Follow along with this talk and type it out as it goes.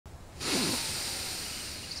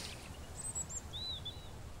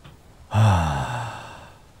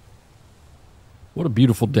What a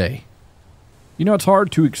beautiful day. You know, it's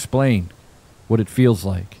hard to explain what it feels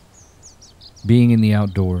like being in the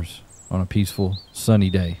outdoors on a peaceful,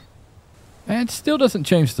 sunny day. And it still doesn't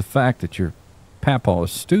change the fact that your papaw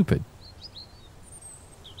is stupid.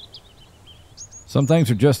 Some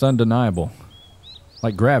things are just undeniable,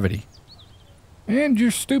 like gravity, and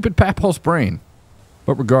your stupid papaw's brain.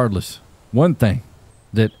 But regardless, one thing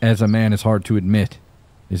that as a man is hard to admit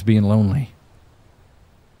is being lonely.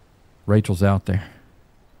 Rachel's out there,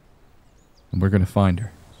 and we're going to find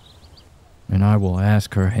her, and I will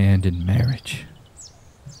ask her hand in marriage.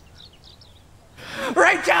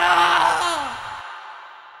 Rachel!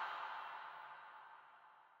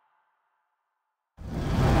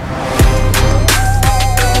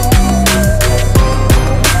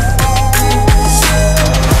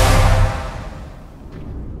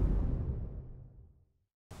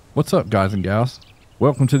 What's up, guys and gals?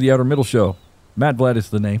 Welcome to the Outer Middle Show. Mad Vlad is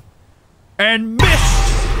the name. And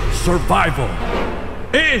Mist Survival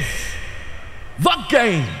is the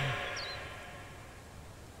game!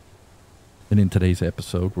 And in today's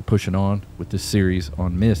episode, we're pushing on with this series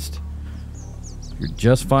on Mist. If you're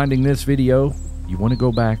just finding this video, you want to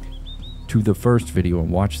go back to the first video and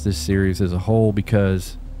watch this series as a whole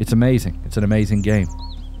because it's amazing. It's an amazing game.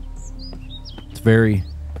 It's very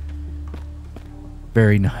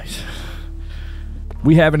nice.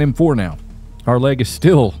 We have an M4 now. Our leg is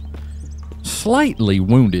still slightly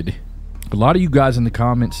wounded. A lot of you guys in the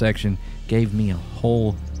comment section gave me a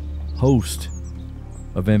whole host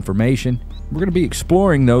of information. We're going to be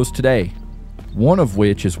exploring those today. One of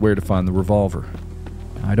which is where to find the revolver.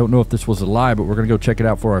 I don't know if this was a lie, but we're going to go check it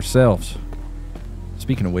out for ourselves.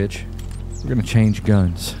 Speaking of which, we're going to change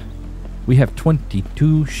guns. We have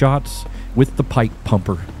 22 shots with the pipe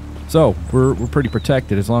pumper. So, we're pretty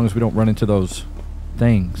protected as long as we don't run into those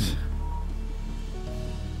things.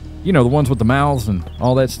 You know, the ones with the mouths and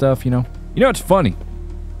all that stuff, you know. You know, it's funny.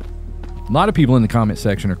 A lot of people in the comment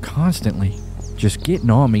section are constantly just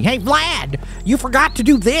getting on me. Hey, Vlad, you forgot to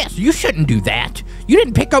do this. You shouldn't do that. You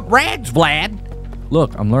didn't pick up rags, Vlad.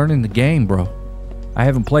 Look, I'm learning the game, bro. I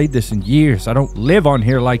haven't played this in years. I don't live on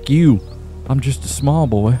here like you. I'm just a small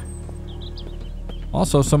boy.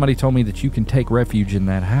 Also, somebody told me that you can take refuge in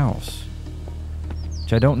that house,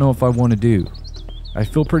 which I don't know if I want to do. I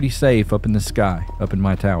feel pretty safe up in the sky, up in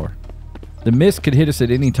my tower. The mist could hit us at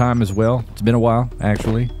any time as well. It's been a while,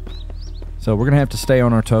 actually. So we're going to have to stay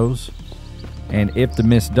on our toes. And if the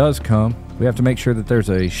mist does come, we have to make sure that there's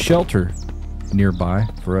a shelter nearby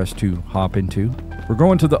for us to hop into. We're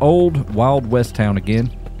going to the old Wild West town again.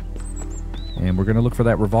 And we're going to look for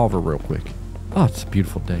that revolver real quick. Oh, it's a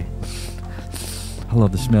beautiful day. I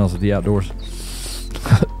love the smells of the outdoors.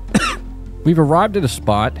 We've arrived at a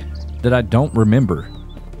spot that I don't remember.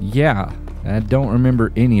 Yeah, I don't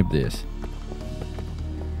remember any of this.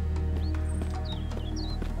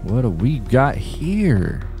 What do we got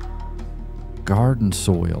here? Garden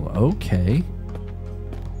soil. Okay.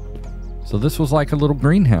 So this was like a little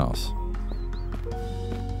greenhouse.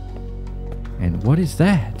 And what is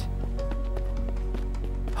that?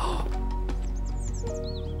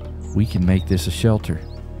 We can make this a shelter.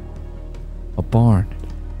 A barn.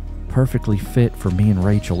 Perfectly fit for me and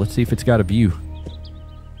Rachel. Let's see if it's got a view.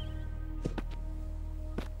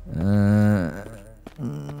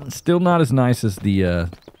 Still not as nice as the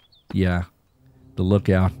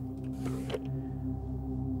lookout.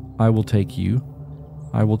 I will take you.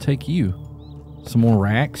 I will take you. Some more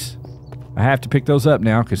racks. I have to pick those up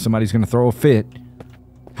now because somebody's going to throw a fit.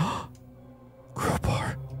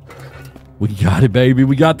 Crowbar. We got it, baby.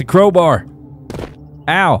 We got the crowbar.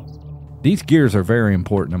 Ow. These gears are very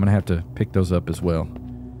important. I'm going to have to pick those up as well.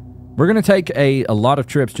 We're going to take a lot of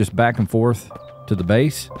trips just back and forth to the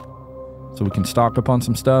base so we can stock up on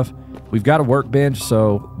some stuff. We've got a workbench,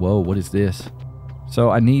 so... Whoa, what is this? So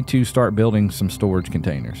I need to start building some storage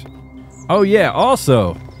containers. Oh, yeah.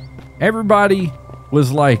 Also, everybody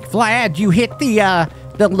was like, Vlad, you hit the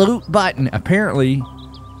loot button. Apparently,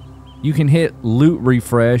 you can hit loot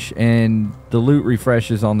refresh, and the loot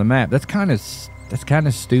refreshes on the map. That's kind of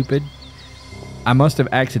stupid. I must have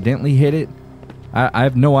accidentally hit it. I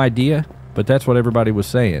have no idea, but that's what everybody was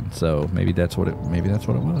saying. So maybe that's what it was.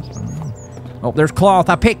 I don't know. Oh, there's cloth.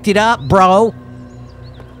 I picked it up, bro.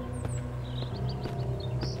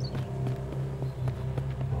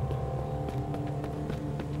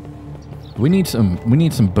 We need some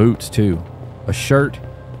boots too. A shirt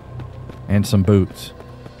and some boots.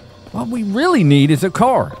 What we really need is a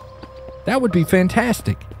car. That would be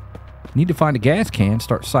fantastic. Need to find a gas can,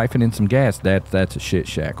 start siphoning some gas. That's a shit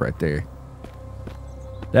shack right there.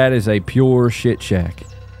 That is a pure shit shack.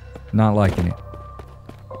 Not liking it.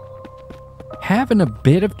 having a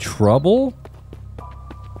bit of trouble.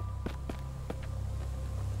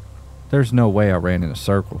 There's no way I ran in a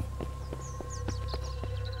circle.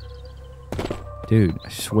 Dude, I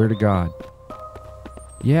swear to God.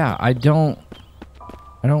 Yeah, I don't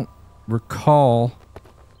recall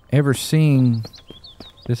ever seeing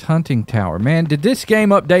this hunting tower. Man, did this game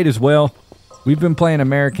update as well? We've been playing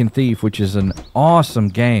American Thief, which is an awesome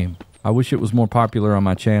game. I wish it was more popular on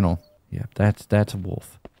my channel. Yeah, that's a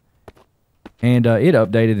wolf. And it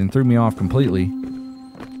updated and threw me off completely.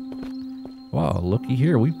 Wow, looky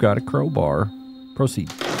here. We've got a crowbar. Proceed.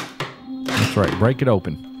 That's right. Break it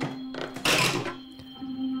open.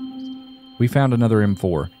 We found another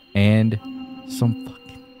M4. And some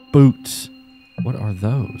fucking boots. What are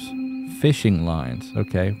those? Fishing lines.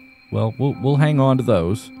 Okay. Well, we'll hang on to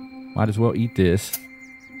those. Might as well eat this.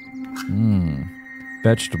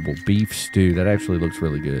 Vegetable beef stew. That actually looks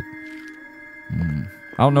really good. I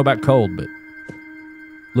don't know about cold, but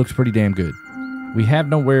looks pretty damn good. We have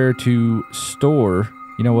nowhere to store.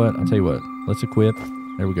 You know what? I'll tell you what. Let's equip.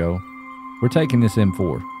 There we go. We're taking this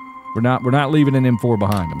M4. We're not leaving an M4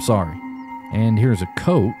 behind. I'm sorry. And here's a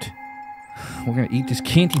coat. We're gonna eat this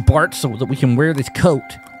candy part so that we can wear this coat.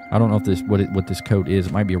 I don't know if what this coat is.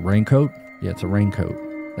 It might be a raincoat. Yeah, it's a raincoat.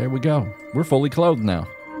 There we go. We're fully clothed now.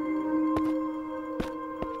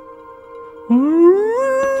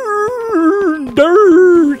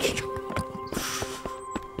 Dirt.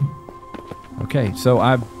 Okay, so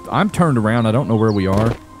I'm turned around. I don't know where we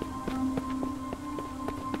are.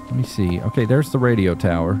 Let me see. Okay, there's the radio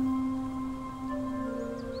tower.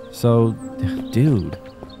 So, dude.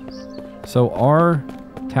 So our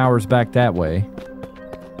tower's back that way.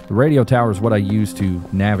 The radio tower is what I use to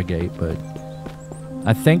navigate, but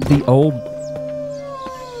I think the old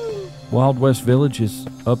Wild West Village is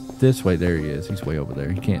up this way. There he is. He's way over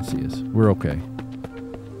there. He can't see us. We're okay.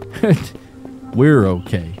 We're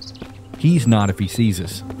okay. He's not if he sees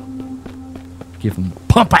us. Give him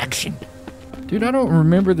pump action. Dude, I don't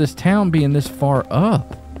remember this town being this far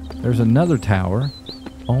up. There's another tower.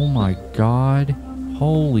 Oh my God.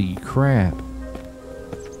 Holy crap.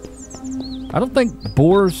 I don't think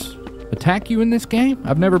boars attack you in this game.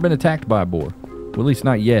 I've never been attacked by a boar. Well, at least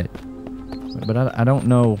not yet. But I don't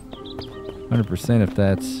know 100% if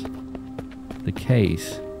that's the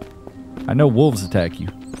case. I know wolves attack you.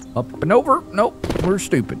 Up and over. Nope, we're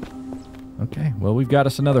stupid. Okay, well, we've got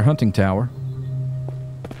us another hunting tower.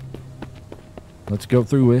 Let's go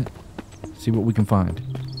through it. See what we can find.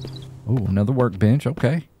 Oh, another workbench.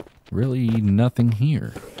 Okay. Really nothing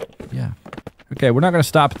here. Yeah. Okay, we're not going to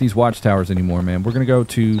stop at these watchtowers anymore, man. We're going to go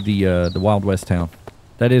to the Wild West town.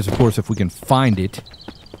 That is, of course, if we can find it.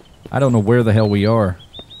 I don't know where the hell we are.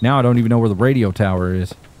 Now I don't even know where the radio tower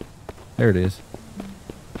is. There it is.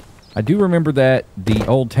 I do remember that the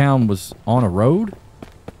old town was on a road.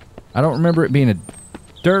 I don't remember it being a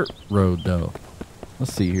dirt road, though.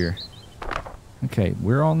 Let's see here. Okay,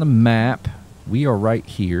 we're on the map. We are right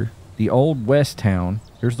here. The old West town.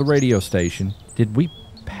 Here's the radio station. Did we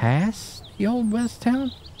pass the old West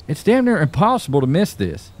town? It's damn near impossible to miss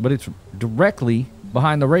this, but it's directly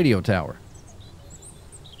behind the radio tower.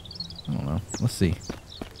 I don't know. Let's see.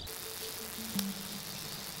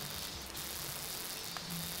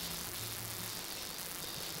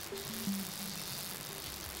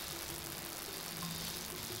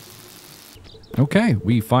 Okay,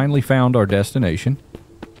 we finally found our destination.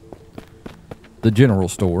 The general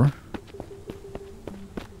store.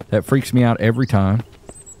 That freaks me out every time.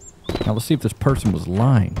 Now let's see if this person was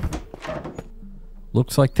lying.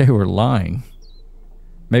 Looks like they were lying.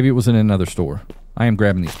 Maybe it was in another store. I am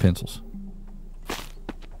grabbing these pencils.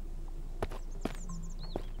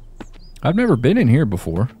 I've never been in here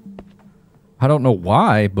before. I don't know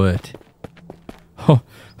why, but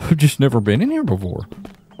I've just never been in here before.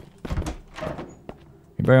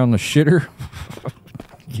 Anybody on the shitter?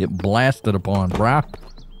 Get blasted upon, brah.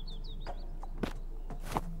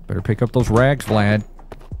 Better pick up those rags, Vlad.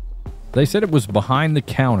 They said it was behind the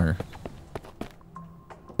counter.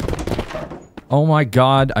 Oh my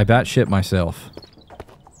God, I bat shit myself.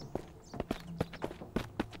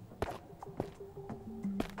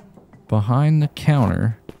 Behind the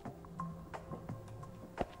counter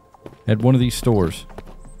at one of these stores.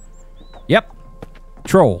 Yep.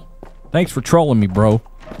 Troll. Thanks for trolling me, bro.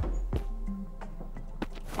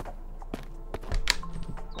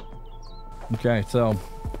 Okay, so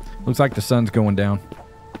looks like the sun's going down.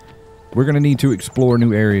 We're going to need to explore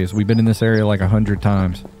new areas. We've been in this area like 100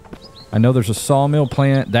 times. I know there's a sawmill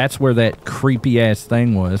plant. That's where that creepy-ass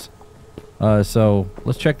thing was. So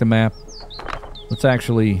let's check the map. Let's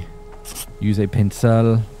actually use a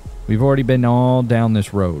pencil. We've already been all down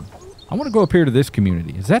this road. I want to go up here to this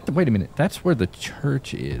community. Is that the... Wait a minute. That's where the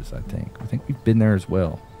church is, I think. I think we've been there as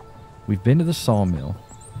well. We've been to the sawmill.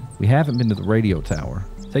 We haven't been to the radio tower.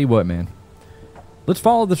 Tell you what, man. Let's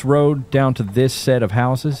follow this road down to this set of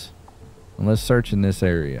houses. And let's search in this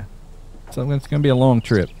area. So it's going to be a long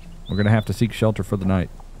trip. We're going to have to seek shelter for the night.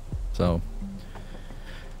 So,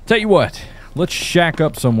 tell you what. Let's shack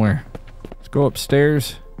up somewhere. Let's go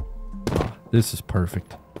upstairs. Oh, this is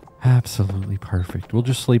perfect. Absolutely perfect. We'll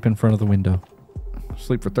just sleep in front of the window.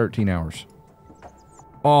 Sleep for 13 hours.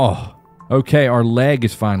 Oh, okay. Our leg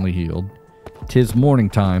is finally healed. 'Tis morning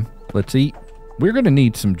time. Let's eat. We're going to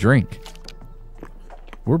need some drink.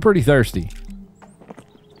 We're pretty thirsty.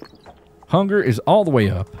 Hunger is all the way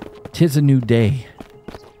up. 'Tis a new day.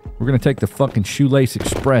 We're going to take the fucking Shoelace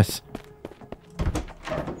Express.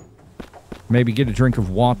 Maybe get a drink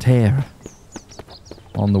of water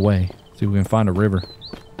on the way. See if we can find a river.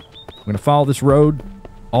 We're going to follow this road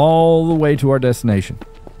all the way to our destination.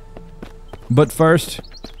 But first,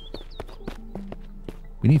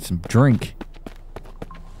 we need some drink.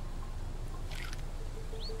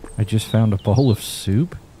 I just found a bowl of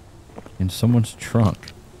soup in someone's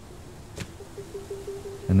trunk.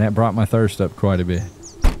 And that brought my thirst up quite a bit.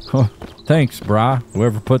 Oh, thanks, brah.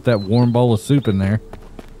 Whoever put that warm bowl of soup in there.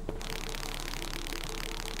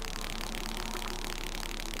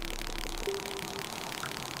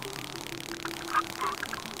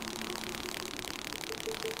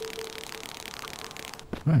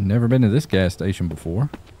 I've never been to this gas station before.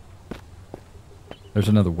 There's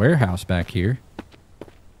another warehouse back here.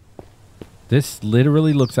 This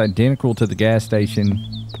literally looks identical to the gas station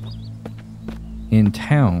in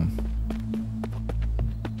town.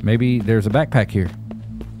 Maybe there's a backpack here.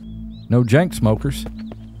 No jank smokers.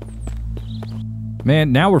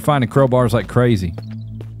 Man, now we're finding crowbars like crazy.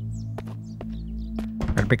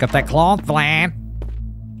 Gotta pick up that cloth, Vlad.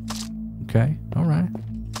 Okay, alright.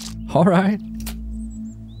 Alright.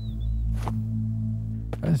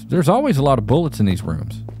 There's always a lot of bullets in these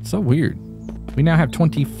rooms. It's so weird. We now have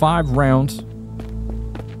 25 rounds.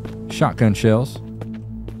 Shotgun shells.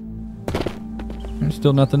 There's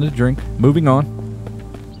still nothing to drink. Moving on.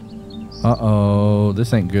 Uh-oh,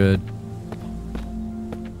 this ain't good.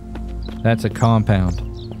 That's a compound.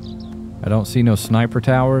 I don't see no sniper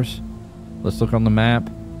towers. Let's look on the map.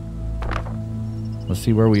 Let's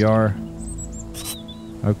see where we are.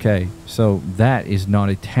 Okay, so that is not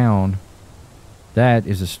a town. That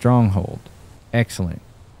is a stronghold. Excellent.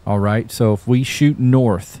 Alright, so if we shoot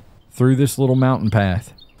north through this little mountain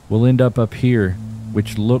path, we'll end up here,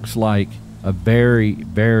 which looks like a very,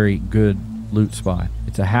 very good loot spot.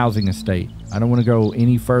 It's a housing estate. I don't want to go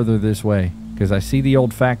any further this way because I see the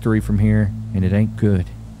old factory from here and it ain't good.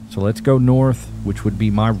 So let's go north, which would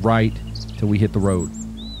be my right till we hit the road.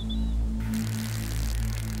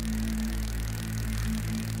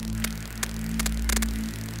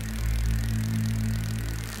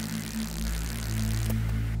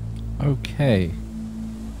 Okay.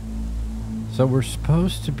 So we're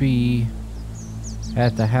supposed to be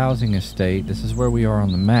at the housing estate. This is where we are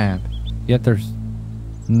on the map. Yet there's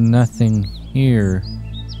nothing here.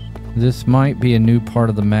 This might be a new part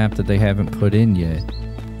of the map that they haven't put in yet.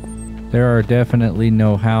 There are definitely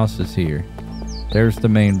no houses here. There's the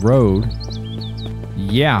main road.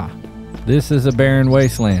 Yeah, this is a barren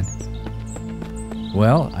wasteland.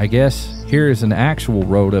 Well, I guess here is an actual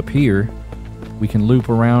road up here. We can loop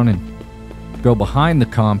around and go behind the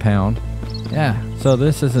compound. Yeah, so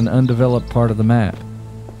this is an undeveloped part of the map.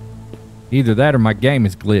 Either that or my game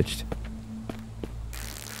is glitched.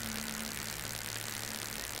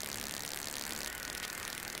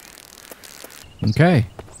 Okay,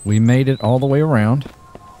 we made it all the way around.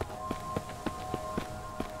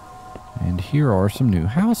 And here are some new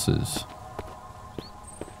houses.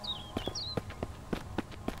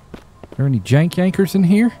 Are there any jank yankers in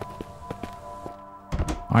here?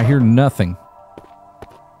 I hear nothing.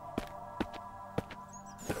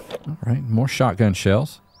 Alright, more shotgun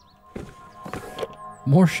shells.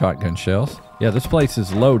 More shotgun shells. Yeah, this place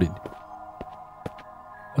is loaded.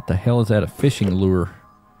 What the hell is that? A fishing lure.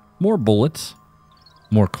 More bullets.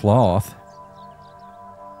 More cloth.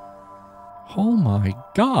 Oh my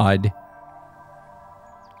god.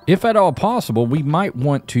 If at all possible, we might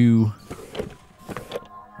want to...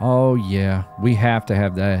 Oh yeah, we have to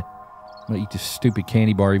have that. I'm gonna eat this stupid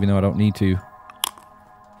candy bar even though I don't need to.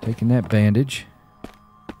 Taking that bandage.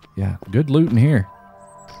 Yeah, good loot in here.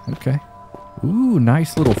 Okay. Ooh,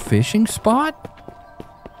 nice little fishing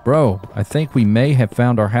spot. Bro, I think we may have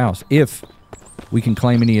found our house. If we can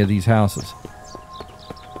claim any of these houses.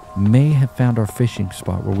 May have found our fishing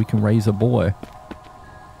spot where we can raise a boy.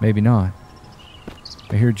 Maybe not.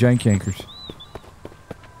 I hear jank yankers.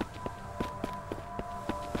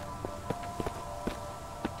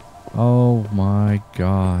 Oh my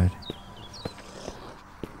god.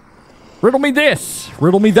 Riddle me this!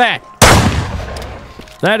 Riddle me that!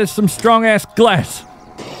 That is some strong ass glass.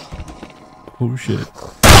 Oh shit.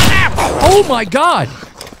 Oh my god!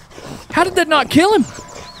 How did that not kill him?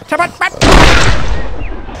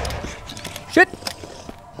 Shit!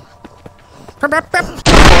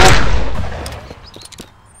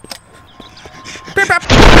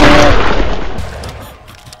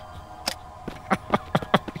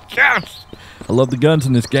 Yes! I love the guns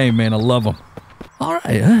in this game, man. I love them. All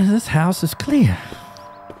right, this house is clear.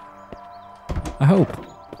 I hope.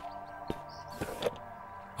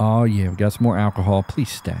 Oh yeah, we got some more alcohol.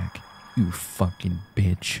 Please stack. You fucking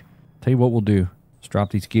bitch. Tell you what we'll do. Let's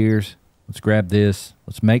drop these gears. Let's grab this.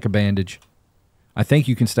 Let's make a bandage. I think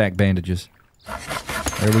you can stack bandages.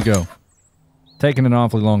 There we go. Taking an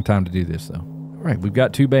awfully long time to do this, though. All right, we've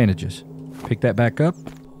got 2 bandages. Pick that back up.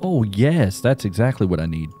 Oh, yes, that's exactly what I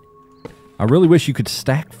need. I really wish you could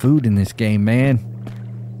stack food in this game, man.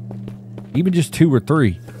 Even just 2 or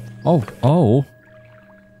 3. Oh.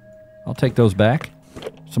 I'll take those back.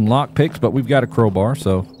 Some lockpicks, but we've got a crowbar,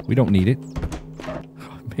 so we don't need it.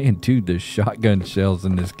 Oh, man, dude, there's shotgun shells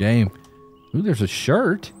in this game. Ooh, there's a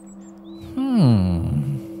shirt.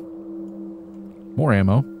 More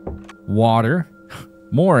ammo. Water.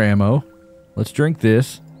 More ammo. Let's drink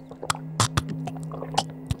this.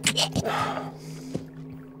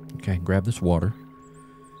 Okay, grab this water.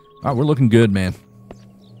 All right, we're looking good, man.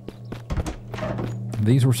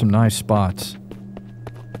 These were some nice spots.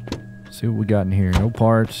 See what we got in here. No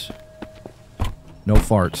parts. No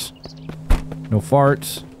farts. No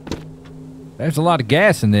farts. There's a lot of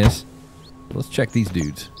gas in this. Let's check these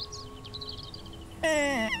dudes.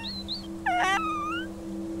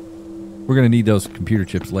 We're going to need those computer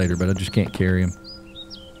chips later, but I just can't carry them.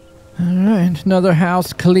 Alright, another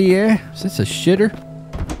house clear. Is this a shitter?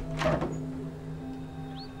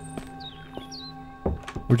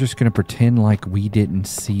 We're just going to pretend like we didn't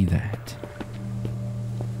see that.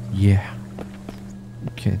 Yeah.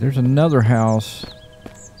 Okay, there's another house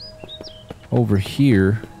over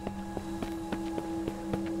here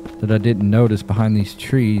that I didn't notice behind these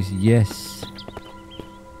trees. Yes.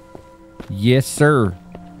 Yes, sir.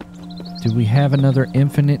 Do we have another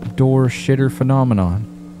infinite door shitter phenomenon?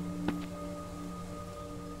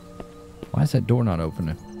 Why is that door not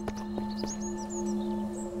opening?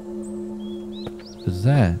 What is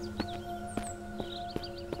that?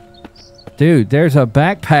 Dude, there's a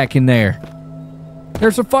backpack in there.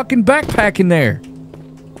 There's a fucking backpack in there.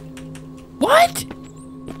 What?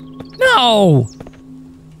 No!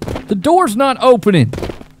 The door's not opening.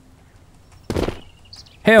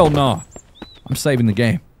 Hell no. I'm saving the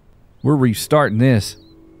game. We're restarting this.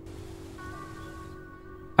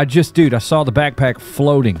 Dude, I saw the backpack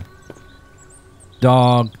floating.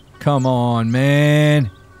 Dog, come on, man.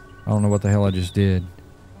 I don't know what the hell I just did.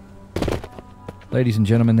 Ladies and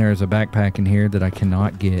gentlemen, there is a backpack in here that I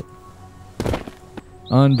cannot get.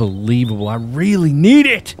 Unbelievable. I really need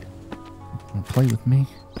it. You want to play with me?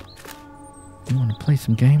 You want to play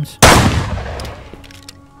some games?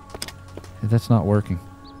 That's not working.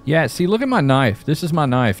 Yeah, see, look at my knife. This is my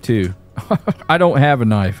knife, too. I don't have a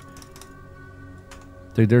knife.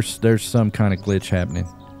 Dude, there's some kind of glitch happening.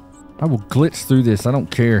 I will glitch through this. I don't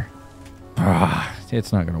care.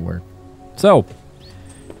 It's not going to work. So,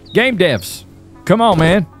 game devs. Come on,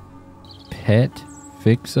 man. Pet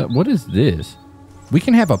fix up. What is this? We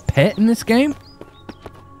can have a pet in this game?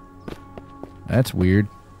 That's weird.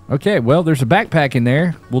 Okay, well, there's a backpack in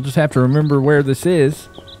there. We'll just have to remember where this is.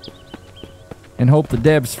 And hope the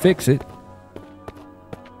devs fix it.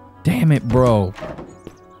 Damn it, bro.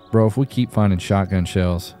 Bro, if we keep finding shotgun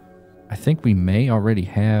shells, I think we may already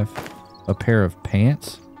have a pair of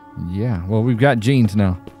pants. Yeah, well, we've got jeans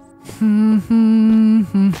now.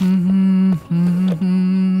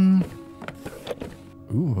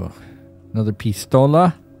 Ooh, another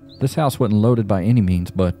pistola. This house wasn't loaded by any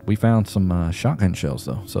means, but we found some shotgun shells,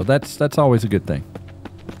 though. So that's always a good thing.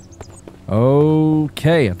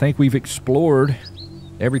 Okay, I think we've explored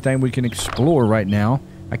everything we can explore right now.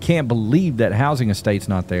 I can't believe that housing estate's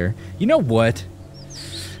not there. You know what?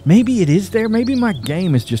 Maybe it is there. Maybe my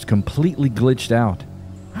game is just completely glitched out.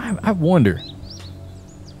 I wonder.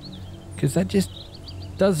 Because that just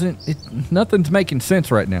doesn't... nothing's making sense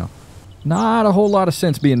right now. Not a whole lot of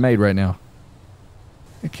sense being made right now.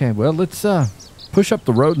 Okay, well, let's push up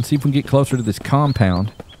the road and see if we can get closer to this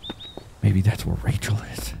compound. Maybe that's where Rachel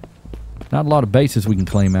is. Not a lot of bases we can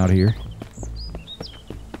claim out here.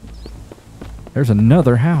 There's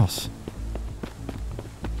another house.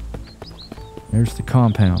 There's the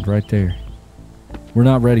compound right there. We're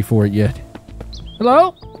not ready for it yet.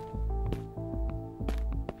 Hello?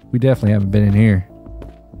 We definitely haven't been in here.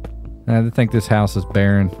 I think this house is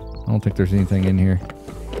barren. I don't think there's anything in here.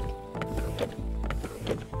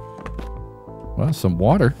 Well, some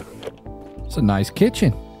water. It's a nice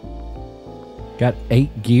kitchen. Got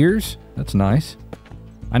 8 gears. That's nice.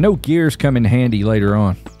 I know gears come in handy later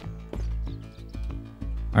on.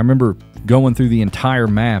 I remember going through the entire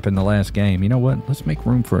map in the last game. You know what? Let's make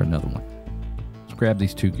room for another one. Let's grab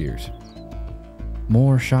these 2 gears.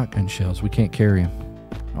 More shotgun shells. We can't carry them.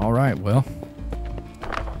 All right, well.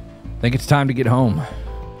 I think it's time to get home.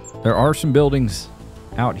 There are some buildings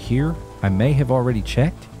out here I may have already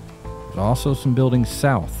checked. There's also some buildings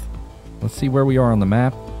south. Let's see where we are on the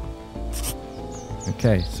map.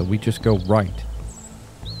 Okay, so we just go right.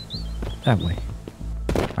 That way.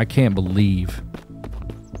 I can't believe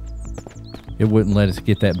it wouldn't let us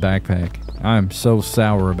get that backpack. I'm so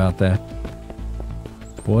sour about that.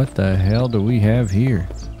 What the hell do we have here?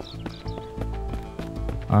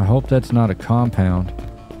 I hope that's not a compound.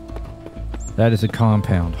 That is a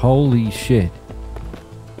compound. Holy shit.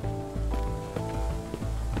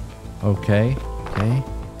 Okay. Okay.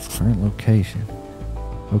 Current location.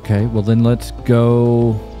 Okay, well then let's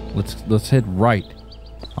go. Let's head right.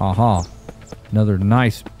 Aha. Another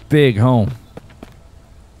nice big home.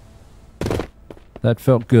 That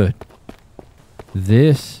felt good.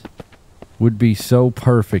 This would be so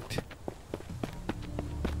perfect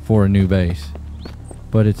for a new base.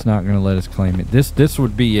 But it's not going to let us claim it. This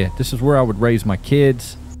would be it. This is where I would raise my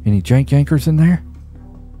kids. Any jank yankers in there?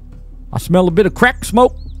 I smell a bit of crack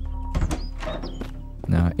smoke.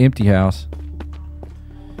 Nah, empty house.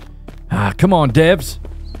 Ah, come on, devs.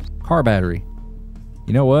 Car battery.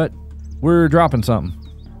 You know what? We're dropping something.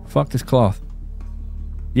 Fuck this cloth.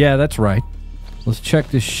 Yeah, that's right. Let's check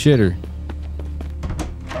this shitter.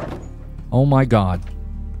 Oh my god.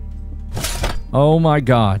 Oh my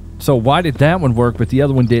god. So why did that one work but the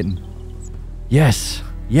other one didn't? Yes.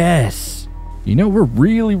 Yes. You know, we're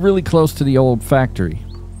really, really close to the old factory.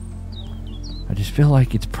 I just feel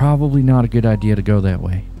like it's probably not a good idea to go that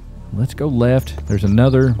way. Let's go left. There's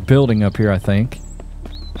another building up here, I think.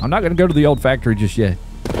 I'm not going to go to the old factory just yet.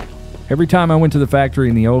 Every time I went to the factory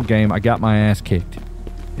in the old game, I got my ass kicked.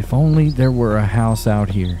 If only there were a house out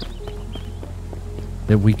here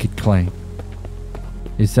that we could claim.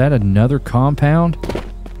 Is that another compound?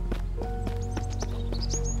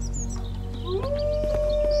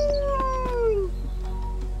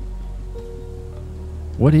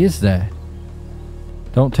 What is that?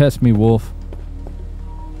 Don't test me, wolf.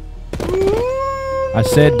 I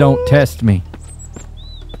said don't test me.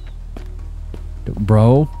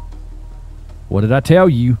 Bro, what did I tell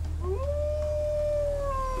you?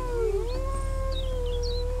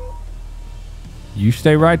 You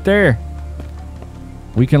stay right there.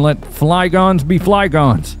 We can let flygons be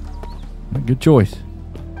flygons. Good choice.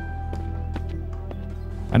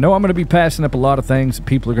 I know I'm going to be passing up a lot of things.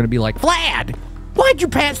 People are going to be like, Vlad, why'd you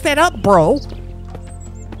pass that up, bro?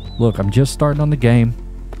 Look, I'm just starting on the game.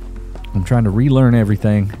 I'm trying to relearn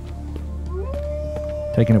everything.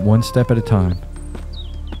 Taking it one step at a time.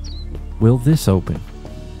 Will this open?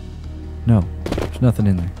 No, there's nothing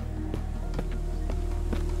in there.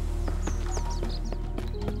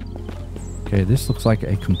 Okay, this looks like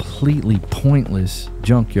a completely pointless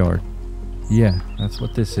junkyard. Yeah, that's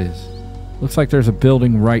what this is. Looks like there's a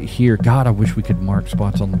building right here. God, I wish we could mark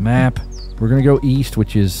spots on the map. We're going to go east,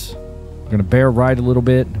 which is... We're going to bear right a little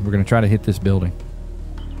bit. We're going to try to hit this building.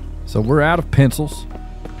 So we're out of pencils.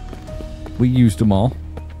 We used them all.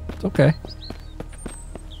 It's okay.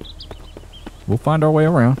 We'll find our way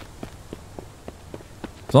around.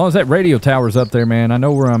 As long as that radio tower's up there, man, I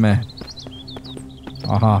know where I'm at.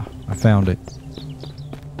 Aha, I found it.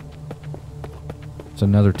 It's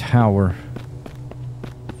another tower.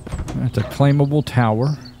 That's a claimable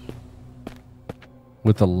tower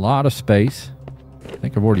with a lot of space. I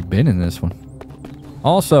think I've already been in this one.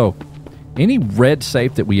 Also, any red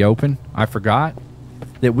safe that we open, I forgot,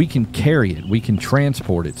 that we can carry it. We can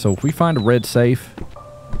transport it. So if we find a red safe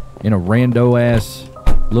in a rando-ass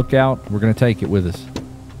lookout, we're going to take it with us.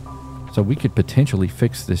 So we could potentially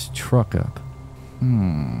fix this truck up.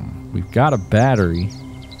 We've got a battery.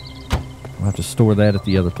 We'll have to store that at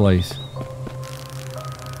the other place.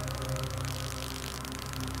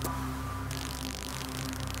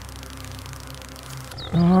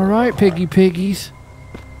 All right, piggies.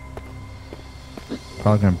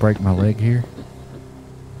 Probably gonna break my leg here.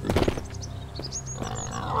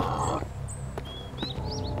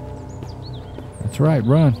 That's right,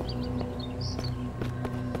 run.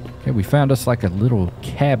 Okay, we found us like a little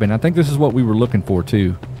cabin. I think this is what we were looking for,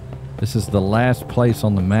 too. This is the last place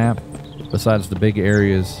on the map, besides the big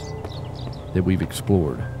areas that we've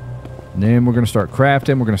explored. And then we're going to start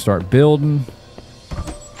crafting. We're going to start building.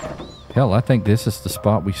 Hell, I think this is the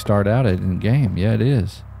spot we start out at in the game. Yeah, it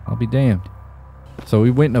is. I'll be damned. So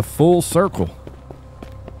we went in a full circle.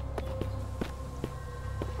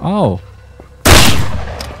 Oh.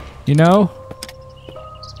 You know,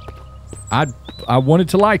 I wanted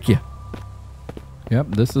to like you.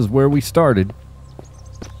 Yep, this is where we started.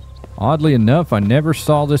 Oddly enough, I never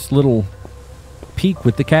saw this little peak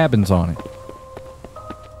with the cabins on it.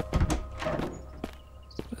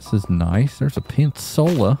 This is nice. There's a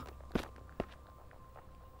Pensola.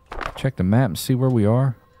 Check the map and see where we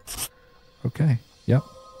are. Okay, yep.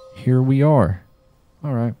 Here we are.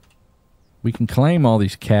 All right. We can claim all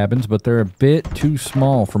these cabins, but they're a bit too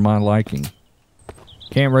small for my liking.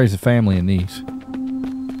 Can't raise a family in these.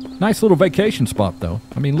 Nice little vacation spot, though.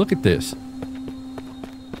 I mean, look at this.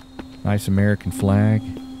 Nice American flag.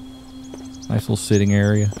 Nice little sitting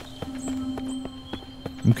area.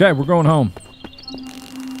 Okay, we're going home.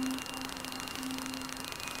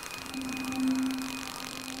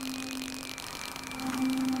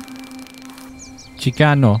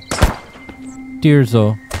 Chicano.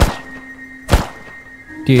 Tirzo.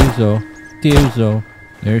 Tirzo. Tirzo.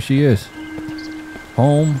 There she is.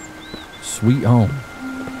 Home. Sweet home.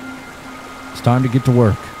 It's time to get to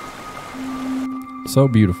work. So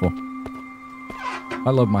beautiful.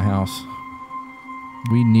 I love my house.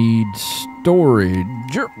 We need storage.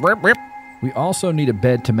 We also need a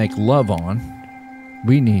bed to make love on.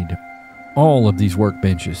 We need all of these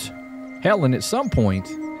workbenches. Hell, and at some point,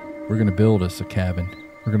 we're going to build us a cabin.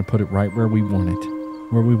 We're going to put it right where we want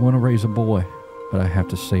it. Where we want to raise a boy. But I have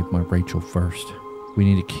to save my Rachel first. We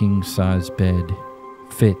need a king-size bed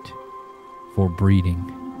fit for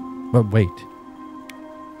breeding. But wait.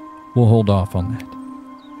 We'll hold off on that.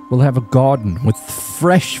 We'll have a garden with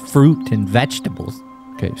fresh fruit and vegetables.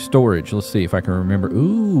 Okay, storage. Let's see if I can remember.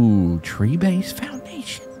 Ooh, tree-based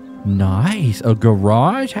foundation. Nice. A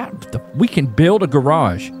garage? We can build a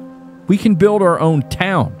garage. We can build our own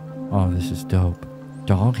town. Oh, this is dope.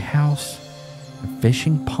 Doghouse, a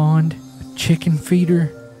fishing pond, a chicken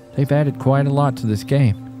feeder. They've added quite a lot to this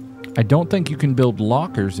game. I don't think you can build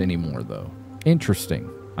lockers anymore, though. Interesting.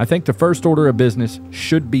 I think the first order of business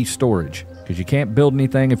should be storage, because you can't build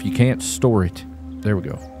anything if you can't store it. There we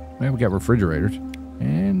go. Well, we got refrigerators.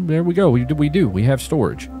 And there we go. We do. We have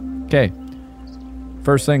storage. Okay.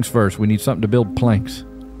 First things first, we need something to build planks,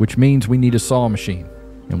 which means we need a saw machine.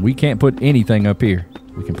 And we can't put anything up here.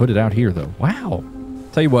 We can put it out here, though. Wow.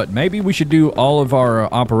 Tell you what, maybe we should do all of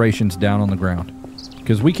our operations down on the ground,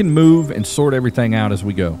 because we can move and sort everything out as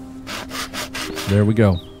we go. There we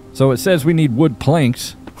go. So it says we need wood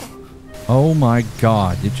planks. Oh my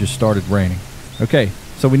God, it just started raining. Okay,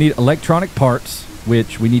 so we need electronic parts,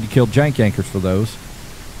 which we need to kill jank anchors for those.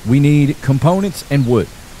 We need components and wood.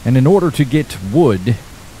 And in order to get wood,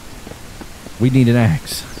 we need an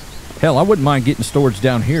axe. Hell, I wouldn't mind getting storage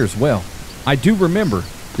down here as well. I do remember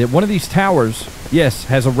that one of these towers, yes,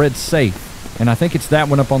 has a red safe. And I think it's that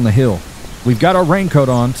one up on the hill. We've got our raincoat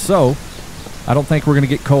on, so I don't think we're going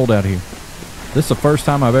to get cold out here. This is the first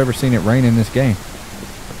time I've ever seen it rain in this game.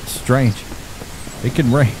 It's strange. It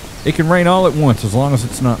can rain. It can rain all at once as long as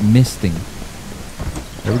it's not misting.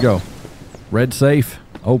 There we go. Red safe,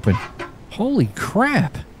 open. Holy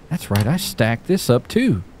crap. That's right, I stacked this up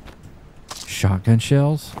too. Shotgun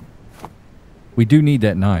shells. We do need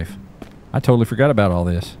that knife. I totally forgot about all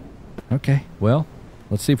this. Okay, well,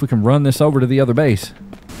 let's see if we can run this over to the other base.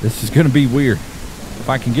 This is going to be weird. If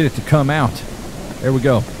I can get it to come out. There we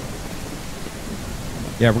go.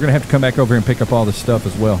 Yeah, we're going to have to come back over here and pick up all this stuff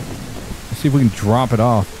as well. Let's see if we can drop it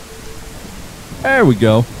off. There we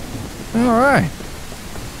go. All right.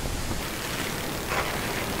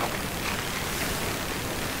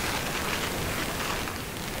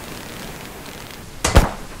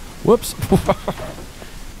 Whoops.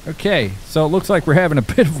 Okay, so it looks like we're having a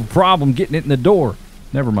bit of a problem getting it in the door.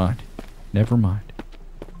 Never mind. Never mind.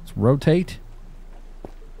 Let's rotate.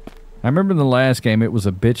 I remember in the last game it was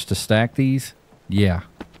a bitch to stack these. Yeah.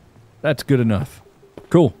 That's good enough.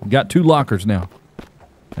 Cool. We got 2 lockers now.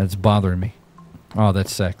 That's bothering me. Oh,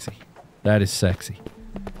 that's sexy. That is sexy.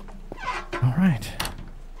 All right.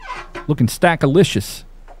 Looking stackalicious.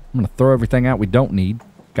 I'm going to throw everything out we don't need.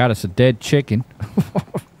 Got us a dead chicken.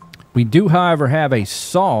 We do, however, have a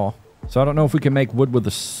saw. So I don't know if we can make wood with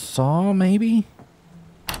a saw, maybe?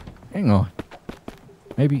 Hang on.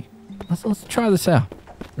 Maybe. Let's try this out.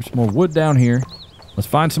 There's some more wood down here. Let's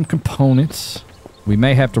find some components. We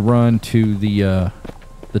may have to run to the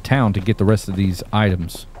the town to get the rest of these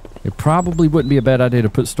items. It probably wouldn't be a bad idea to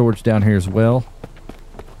put storage down here as well.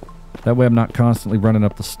 That way I'm not constantly running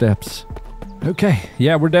up the steps. Okay,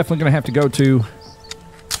 yeah, we're definitely going to have to go to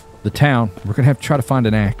the town. We're going to have to try to find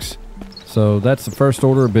an axe. So that's the first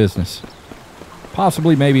order of business.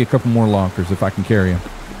 Possibly maybe a couple more lockers if I can carry them.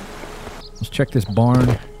 Let's check this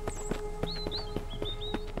barn.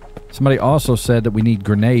 Somebody also said that we need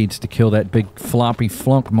grenades to kill that big floppy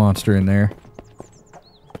flunk monster in there.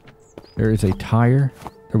 There is a tire.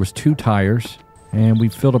 There was 2 tires. And we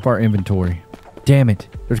filled up our inventory. Damn it.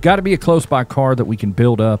 There's got to be a close by car that we can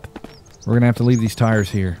build up. We're going to have to leave these tires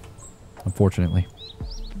here. Unfortunately.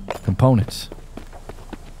 Components.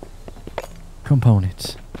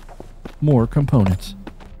 Components. More components.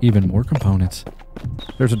 Even more components.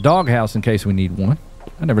 There's a doghouse in case we need one.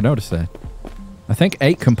 I never noticed that. I think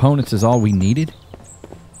 8 components is all we needed.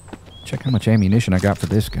 Check how much ammunition I got for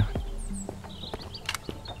this guy.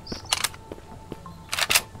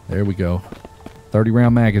 There we go.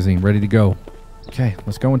 30-round magazine ready to go. Okay,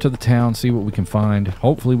 let's go into the town, see what we can find.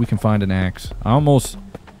 Hopefully we can find an axe. I almost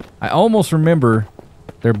remember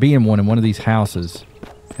there being one in one of these houses.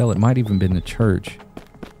 Hell, it might even been the church.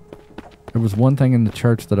 There was one thing in the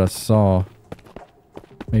church that I saw.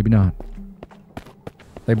 Maybe not.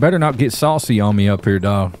 They better not get saucy on me up here,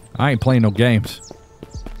 dog. I ain't playing no games.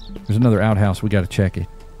 There's another outhouse. We got to check it.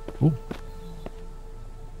 Ooh.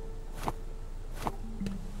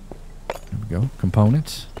 There we go.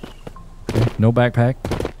 Components. Okay. No backpack.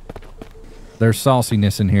 There's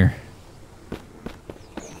sauciness in here.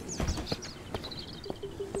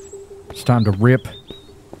 It's time to rip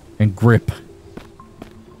and grip.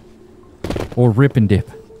 Or rip and dip.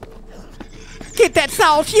 Get that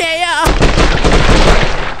sauce, yeah!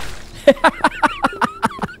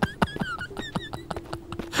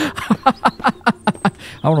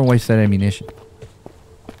 I don't want to waste that ammunition.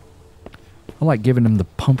 I like giving them the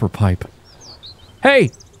pumper pipe.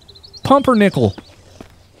 Hey! Pumpernickel!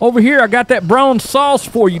 Over here, I got that brown sauce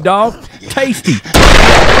for you, dog. Tasty!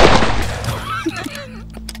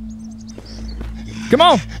 Come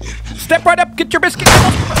on! Step right up, get your biscuit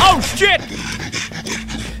nipple! Oh, shit!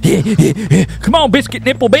 Come on, biscuit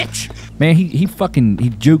nipple, bitch! Man, he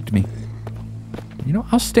juked me. You know,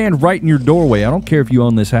 I'll stand right in your doorway. I don't care if you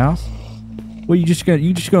own this house. Well, you just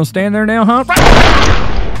gonna stand there now, huh?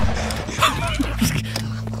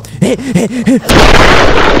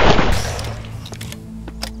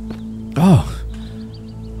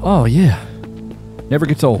 Oh yeah. Never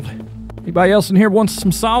gets old. Anybody else in here wants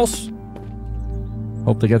some sauce?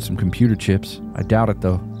 Hope they got some computer chips. I doubt it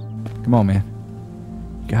though. Come on, man.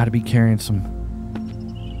 Gotta be carrying some.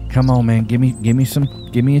 Come on, man. Give me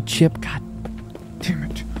some. Give me a chip. God damn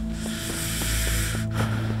it.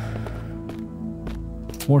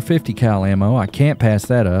 More 50 cal ammo. I can't pass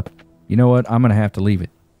that up. You know what? I'm gonna have to leave it.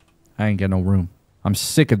 I ain't got no room. I'm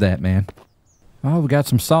sick of that, man. Oh, we got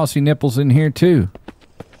some saucy nipples in here too.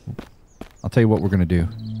 I'll tell you what we're gonna do.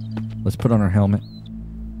 Let's put on our helmet.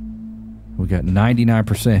 We got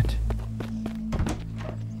 99%.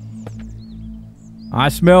 I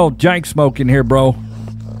smell jank smoke in here, bro.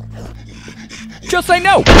 Just say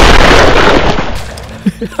no.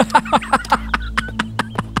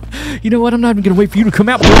 You know what? I'm not even gonna wait for you to come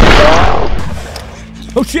out.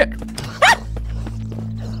 Oh shit!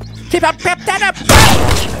 Keep up, pep that up!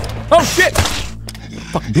 Oh shit!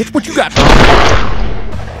 Fucking bitch, what you got?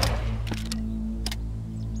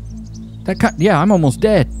 Yeah, I'm almost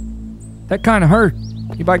dead. That kind of hurt.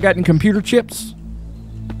 Anybody got any computer chips?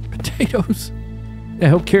 Potatoes? Yeah,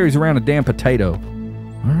 who carries around a damn potato?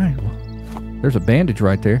 All right, well, there's a bandage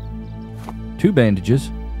right there. 2 bandages.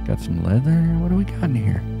 Got some leather. What do we got in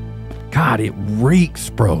here? God, it reeks,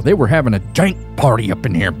 bro. They were having a jank party up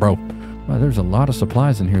in here, bro. Well, there's a lot of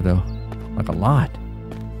supplies in here, though. Like a lot.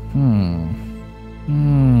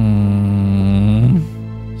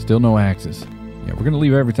 Still no axes. Yeah, we're going to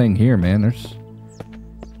leave everything here, man. There's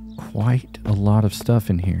quite a lot of stuff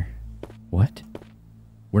in here. What?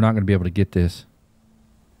 We're not going to be able to get this.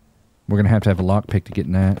 We're going to have a lockpick to get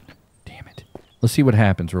in that. Damn it. Let's see what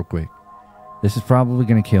happens real quick. This is probably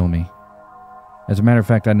going to kill me. As a matter of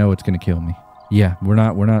fact, I know it's going to kill me. Yeah, we're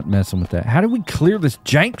not messing with that. How do we clear this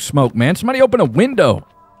jank smoke, man? Somebody open a window.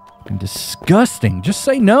 Fucking disgusting. Just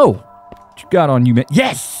say no. What you got on you, man?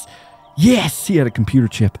 Yes! Yes! He had a computer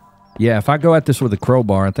chip. Yeah, if I go at this with a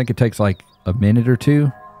crowbar, I think it takes like a minute or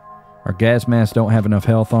 2. Our gas masks don't have enough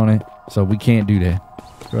health on it, so we can't do that.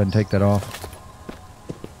 Go ahead and take that off.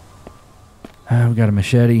 We got a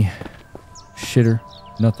machete. Shitter.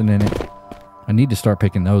 Nothing in it. I need to start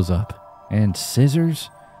picking those up. And scissors?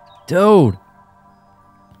 Dude!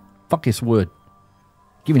 Fuck this wood.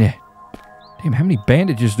 Give me that. Damn, how many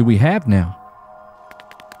bandages do we have now?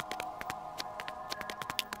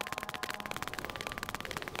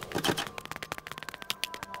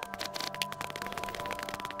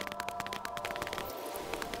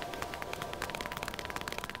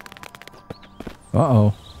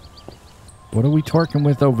 Uh-oh. What are we twerking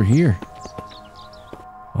with over here?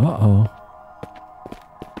 Uh-oh.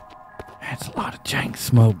 That's a lot of jank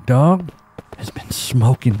smoke, dog. Has been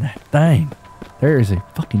smoking that thing. There is a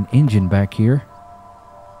fucking engine back here.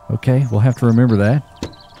 Okay, we'll have to remember that.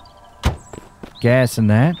 Gas and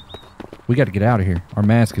that. We got to get out of here. Our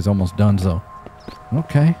mask is almost done, though.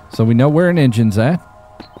 Okay, so we know where an engine's at.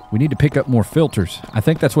 We need to pick up more filters. I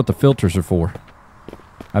think that's what the filters are for.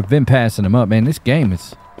 I've been passing them up. Man, this game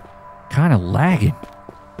is kind of lagging.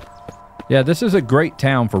 Yeah, this is a great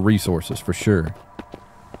town for resources, for sure.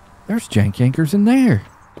 There's jank yankers in there.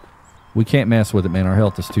 We can't mess with it, man. Our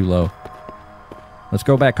health is too low. Let's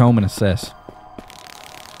go back home and assess.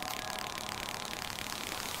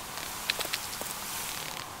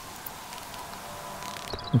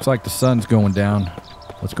 Looks like the sun's going down.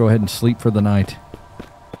 Let's go ahead and sleep for the night.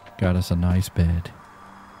 Got us a nice bed.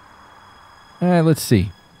 Let's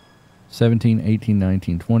see. 17, 18,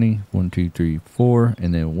 19, 20. 1, 2, 3, 4.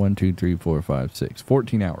 And then 1, 2, 3, 4, 5, 6.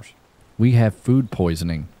 14 hours. We have food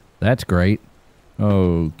poisoning. That's great.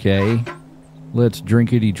 Okay. Let's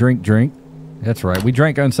drinkity drink. That's right. We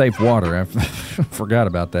drank unsafe water. I forgot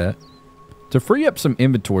about that. To free up some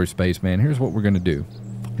inventory space, man, here's what we're going to do.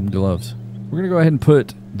 Fucking gloves. We're going to go ahead and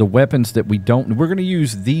put the weapons that we don't... We're going to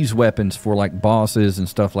use these weapons for, like, bosses and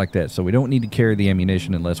stuff like that. So we don't need to carry the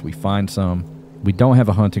ammunition unless we find some. We don't have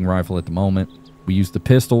a hunting rifle at the moment. We use the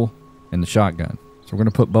pistol and the shotgun. So we're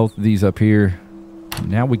going to put both of these up here.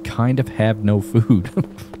 Now we kind of have no food.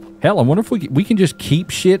 Hell, I wonder if we can just keep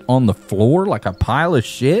shit on the floor like a pile of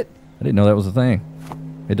shit. I didn't know that was a thing.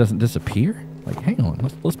 It doesn't disappear? Like, hang on.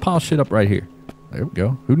 Let's pile shit up right here. There we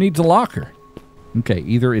go. Who needs a locker? Okay,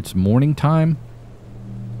 either it's morning time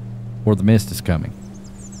or the mist is coming.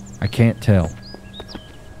 I can't tell.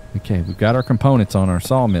 Okay, we've got our components on our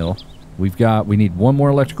sawmill. We need one more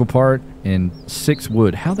electrical part and 6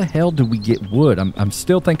 wood. How the hell do we get wood? I'm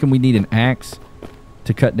still thinking we need an axe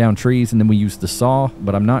to cut down trees, and then we use the saw,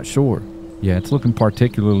 but I'm not sure. Yeah, it's looking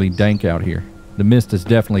particularly dank out here. The mist is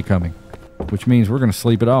definitely coming, which means we're going to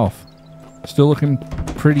sleep it off. Still looking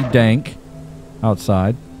pretty dank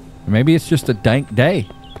outside. Maybe it's just a dank day.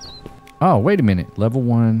 Oh, wait a minute. Level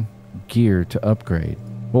 1 gear to upgrade.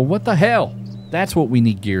 Well, what the hell? That's what we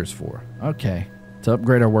need gears for. Okay, to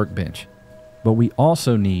upgrade our workbench. But we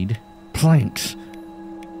also need planks.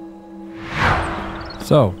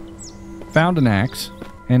 So, found an axe,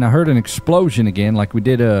 and I heard an explosion again like we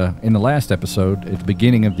did in the last episode, at the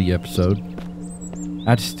beginning of the episode.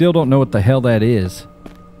 I still don't know what the hell that is.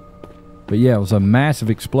 But yeah, it was a massive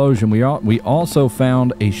explosion. We also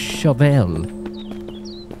found a shovel,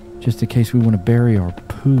 just in case we want to bury our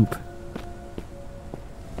poop.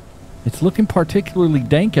 It's looking particularly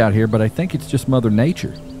dank out here, but I think it's just Mother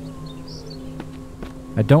Nature.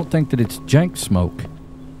 I don't think that it's jank smoke.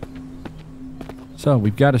 So,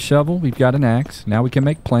 we've got a shovel, we've got an axe. Now we can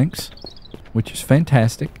make planks, which is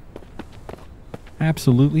fantastic.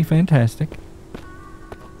 Absolutely fantastic.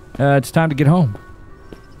 It's time to get home.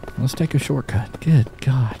 Let's take a shortcut. Good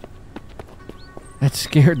God. That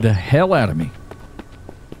scared the hell out of me.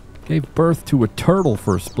 Gave birth to a turtle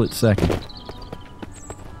for a split second.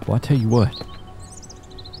 Well, I tell you what.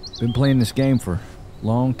 Been playing this game for a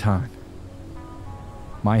long time.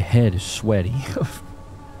 My head is sweaty.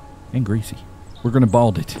 And greasy. We're gonna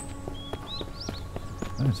bald it.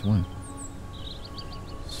 That is one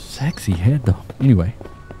sexy head, though. Anyway.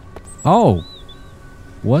 Oh!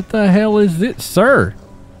 What the hell is this? Sir!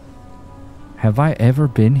 Have I ever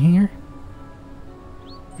been here?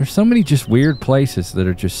 There's so many just weird places that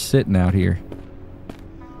are just sitting out here.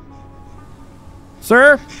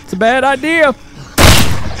 Sir, it's a bad idea.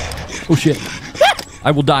 Oh shit.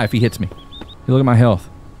 I will die if he hits me. Hey, look at my health.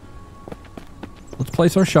 Let's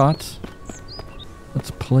place our shots.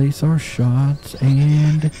 Let's place our shots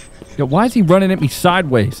and... Yo, why is he running at me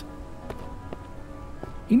sideways?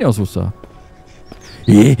 He knows what's up.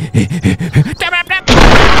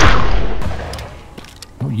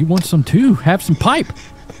 Oh, you want some too? Have some pipe.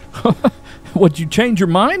 What'd you change your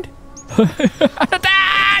mind?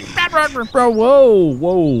 Whoa,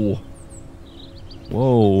 whoa.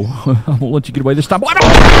 Whoa. I'm gonna let you get away this time.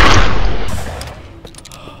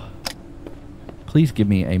 Please give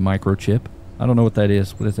me a microchip. I don't know what that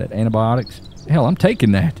is. What is that? Antibiotics? Hell, I'm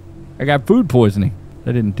taking that. I got food poisoning.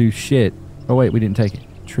 That didn't do shit. Oh, wait, we didn't take it.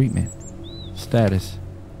 Treatment. Status.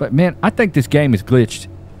 But, man, I think this game is glitched.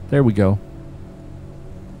 There we go.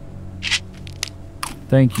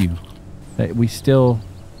 Thank you. We still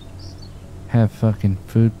have fucking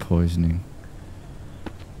food poisoning.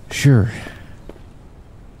 Sure.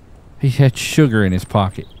 He had sugar in his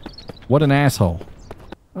pocket. What an asshole.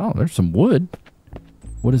 Oh, there's some wood.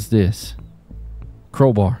 What is this?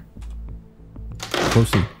 Crowbar.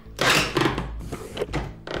 Proceed.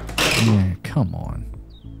 Yeah, come on.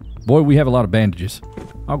 Boy, we have a lot of bandages.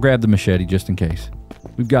 I'll grab the machete just in case.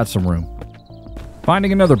 We've got some room.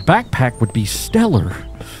 Finding another backpack would be stellar.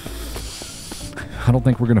 I don't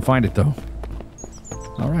think we're going to find it, though.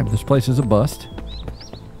 Alright, this place is a bust.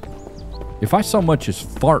 If I so much as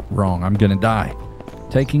fart wrong, I'm going to die.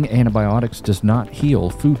 Taking antibiotics does not heal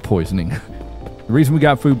food poisoning. The reason we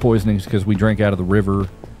got food poisoning is because we drank out of the river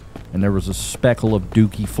and there was a speckle of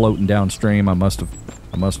dookie floating downstream. I must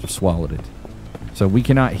have swallowed it. So we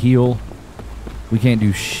cannot heal. We can't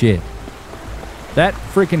do shit. That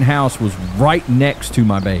freaking house was right next to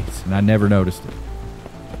my base and I never noticed it.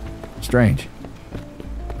 Strange.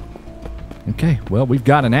 Okay, well, we've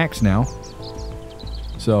got an axe now.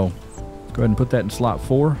 So, let's go ahead and put that in slot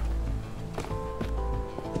 4.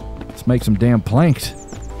 Let's make some damn planks.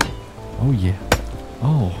 Oh, yeah.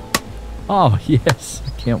 Oh, yes. I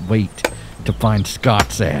can't wait to find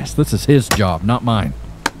Scott's ass. This is his job, not mine.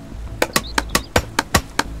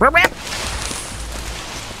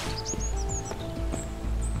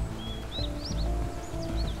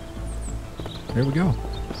 There we go.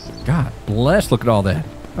 God bless, look at all that.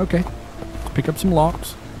 Okay. Pick up some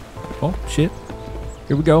logs. Oh, shit.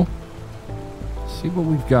 Here we go. Let's see what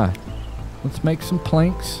we've got. Let's make some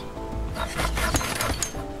planks.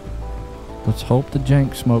 Let's hope the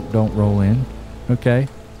jank smoke don't roll in. Okay.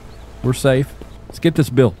 We're safe. Let's get this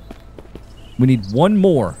built. We need one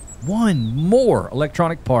more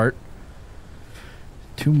electronic part.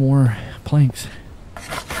 2 more planks.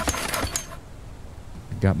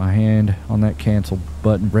 Got my hand on that cancel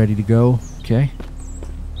button ready to go. Okay.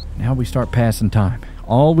 Now we start passing time.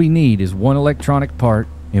 All we need is 1 electronic part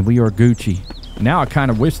and we are Gucci. Now I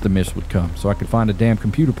kind of wish the mist would come so I could find a damn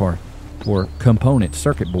computer part or component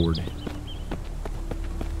circuit board.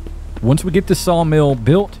 Once we get this sawmill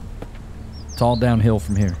built, it's all downhill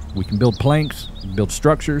from here. We can build planks, we can build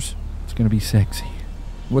structures. It's gonna be sexy.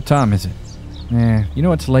 What time is it? You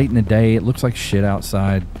know, it's late in the day. It looks like shit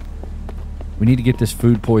outside. We need to get this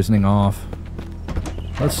food poisoning off.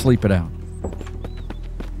 Let's sleep it out.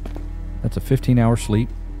 That's a 15-hour sleep.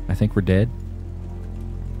 I think we're dead.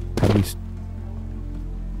 How do we...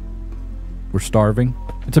 We're starving.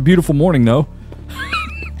 It's a beautiful morning, though.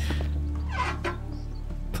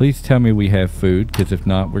 Please tell me we have food, because if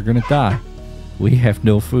not, we're going to die. We have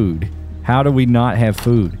no food. How do we not have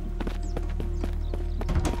food?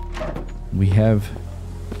 We have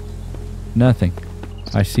nothing.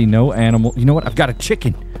 I see no animal. You know what? I've got a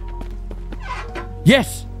chicken.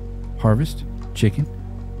 Yes! Harvest. Chicken.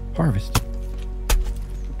 Harvest.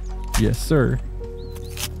 Yes, sir.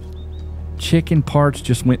 Chicken parts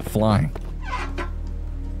just went flying.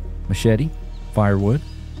 Machete. Firewood.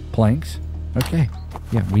 Planks. Okay.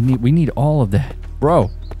 Yeah, we need all of that.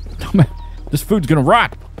 Bro. This food's gonna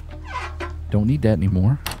rot. Don't need that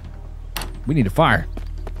anymore. We need a fire.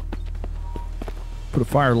 Put a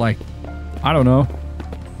fire like, I don't know,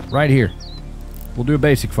 right here. We'll do a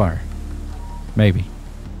basic fire. Maybe.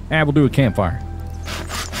 We'll do a campfire.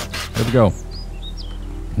 There we go.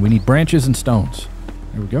 We need branches and stones.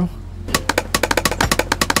 There we go.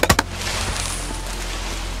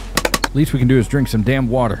 Least we can do is drink some damn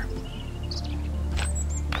water.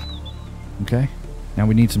 Okay. Now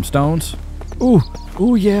we need some stones. Ooh.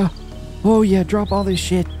 Ooh, yeah. Oh, yeah. Drop all this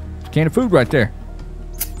shit. Can of food right there.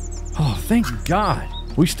 Oh, thank God.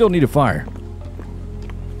 We still need a fire.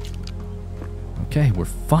 Okay, we're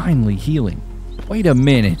finally healing. Wait a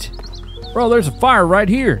minute. Bro, there's a fire right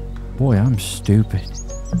here. Boy, I'm stupid.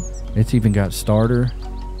 It's even got starter,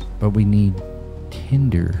 but we need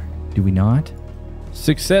tinder. Do we not?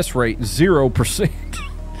 Success rate 0%.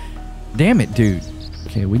 Damn it, dude.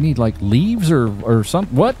 Okay, we need like leaves or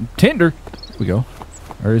something. What? Tinder. Here we go.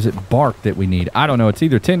 Or is it bark that we need? I don't know. It's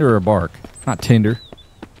either tinder or bark. Not tinder.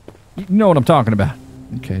 You know what I'm talking about.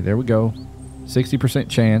 Okay, there we go. 60%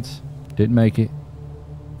 chance. Didn't make it.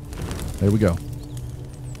 There we go.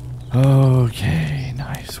 Okay,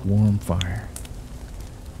 nice warm fire.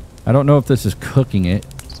 I don't know if this is cooking it.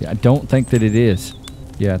 Yeah, I don't think that it is.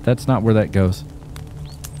 Yeah, that's not where that goes.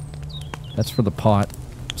 That's for the pot.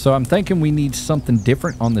 So I'm thinking we need something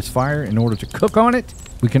different on this fire in order to cook on it.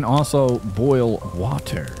 We can also boil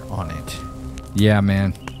water on it. Yeah,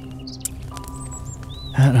 man.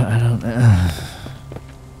 I don't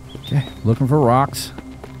Okay, looking for rocks.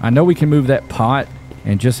 I know we can move that pot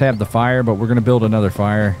and just have the fire, but we're going to build another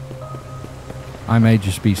fire. I may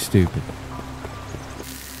just be stupid.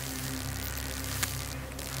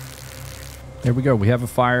 There we go. We have a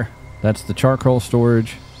fire. That's the charcoal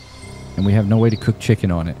storage. And we have no way to cook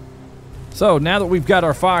chicken on it. So now that we've got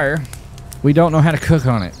our fire, we don't know how to cook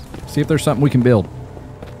on it. See if there's something we can build.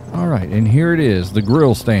 All right, and here it is, the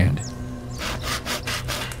grill stand.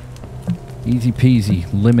 Easy peasy,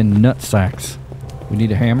 lemon nut sacks. We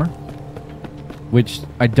need a hammer, which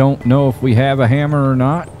I don't know if we have a hammer or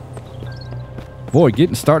not. Boy,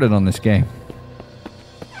 getting started on this game.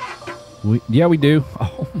 Yeah, we do.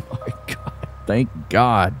 Oh my God, thank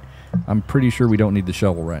God. I'm pretty sure we don't need the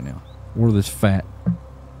shovel right now. Or this fat.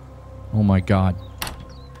 Oh my God.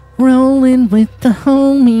 Rolling with the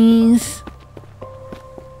homies.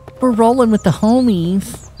 We're rolling with the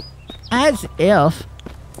homies. As if.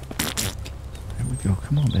 There we go.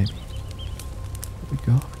 Come on, baby. There we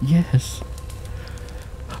go. Yes.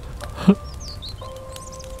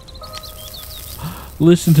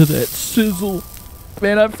 Listen to that sizzle.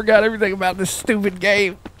 Man, I forgot everything about this stupid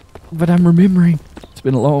game. But I'm remembering. It's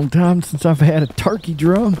been a long time since I've had a turkey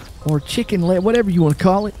drum or chicken leg, whatever you want to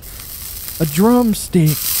call it. A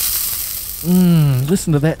drumstick.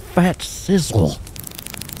 Listen to that fat sizzle.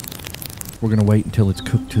 We're going to wait until it's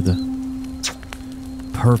cooked to the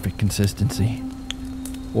perfect consistency.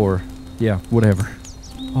 Or, yeah, whatever.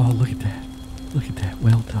 Oh, look at that. Look at that.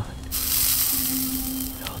 Well done.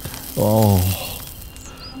 Well done. Oh.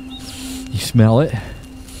 You smell it?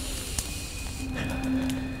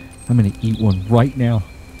 I'm going to eat one right now.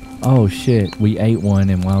 Oh, shit. We ate one,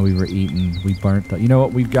 and while we were eating, we burnt the... You know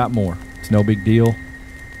what? We've got more. It's no big deal.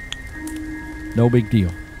 No big deal.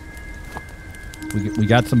 We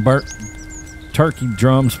got some burnt turkey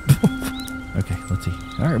drums. Okay, let's see.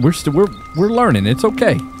 All right, we're learning. It's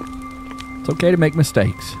okay. It's okay to make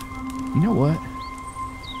mistakes. You know what?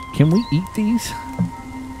 Can we eat these?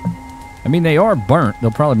 I mean, they are burnt.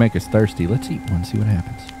 They'll probably make us thirsty. Let's eat one, see what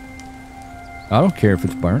happens. I don't care if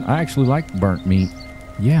it's burnt. I actually like burnt meat.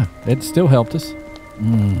 Yeah, it still helped us.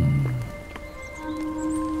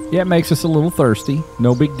 Yeah, it makes us a little thirsty.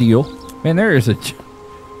 No big deal. Man, there's a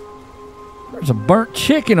burnt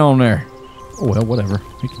chicken on there. Oh, well, whatever.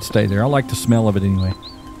 It can stay there. I like the smell of it anyway.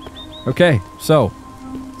 Okay, so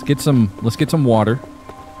let's get some water.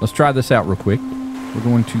 Let's try this out real quick. We're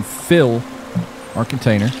going to fill our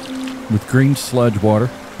container with green sludge water.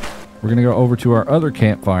 We're going to go over to our other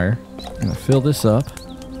campfire. I'm going to fill this up.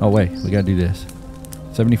 Oh, wait. We got to do this.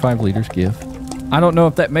 75 liters, give. I don't know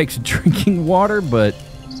if that makes drinking water, but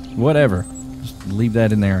whatever. Just leave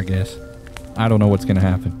that in there, I guess. I don't know what's going to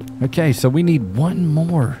happen. Okay, so we need one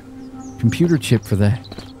more computer chip for that.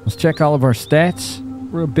 Let's check all of our stats.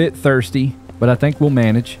 We're a bit thirsty, but I think we'll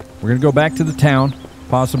manage. We're going to go back to the town,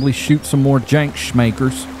 possibly shoot some more jank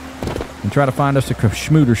schmakers, and try to find us a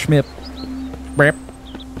schmooter schmip.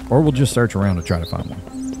 Or we'll just search around to try to find one.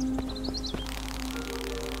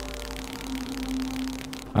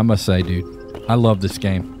 I must say, dude, I love this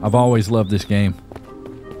game. I've always loved this game.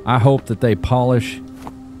 I hope that they polish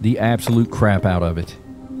the absolute crap out of it.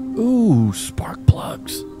 Ooh, spark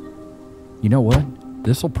plugs. You know what?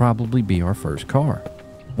 This will probably be our first car.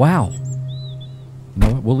 Wow. You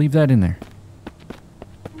know what? We'll leave that in there.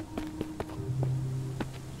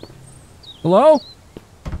 Hello?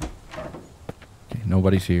 Okay,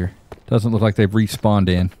 nobody's here. Doesn't look like they've respawned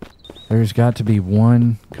in. There's got to be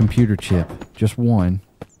one computer chip. Just one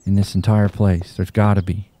in this entire place. There's got to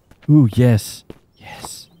be. Ooh, yes.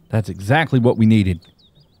 Yes. That's exactly what we needed.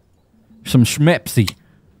 Some schmepsy.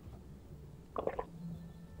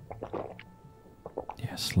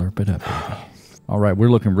 Yeah, slurp it up, baby. All right, we're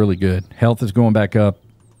looking really good. Health is going back up.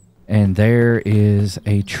 And there is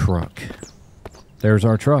a truck. There's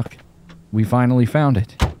our truck. We finally found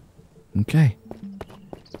it. Okay.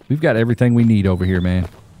 We've got everything we need over here, man.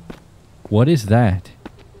 What is that?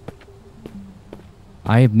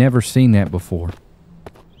 I have never seen that before.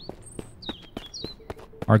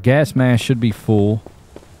 Our gas mask should be full.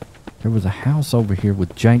 There was a house over here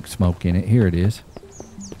with jank smoke in it. Here it is.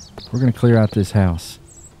 We're going to clear out this house.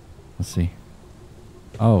 Let's see.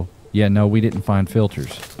 Oh, yeah, no, we didn't find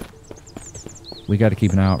filters. We got to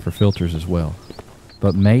keep an eye out for filters as well.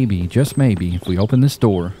 But maybe, just maybe, if we open this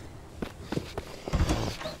door.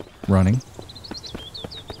 Running.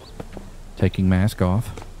 Taking mask off.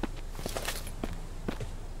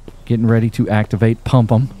 Getting ready to activate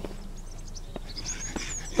pump 'em.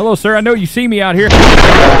 Hello, sir. I know you see me out here.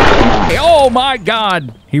 Oh, my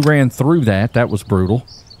God. He ran through that. That was brutal.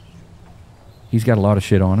 He's got a lot of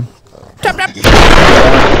shit on him.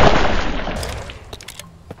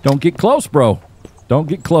 Don't get close, bro. Don't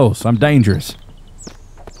get close. I'm dangerous.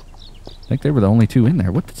 I think they were the only two in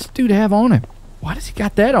there. What does this dude have on him? Why does he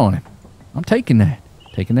got that on him? I'm taking that.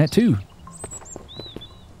 Taking that too.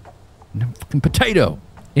 No fucking potato.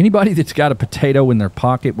 Anybody that's got a potato in their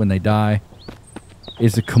pocket when they die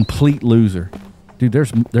is a complete loser. Dude,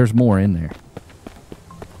 there's more in there.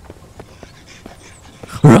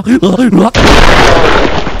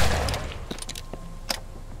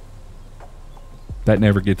 That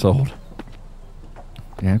never gets old.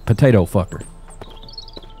 Yeah, potato fucker.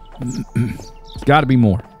 It's got to be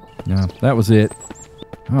more. No, that was it.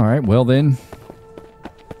 All right, well then.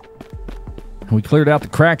 We cleared out the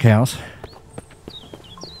crack house.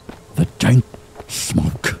 The dank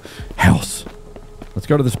smoke house. Let's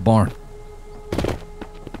go to this barn.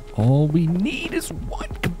 All we need is one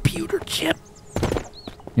computer chip.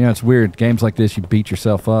 You know, it's weird. Games like this, you beat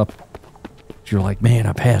yourself up. You're like, man,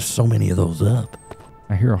 I passed so many of those up.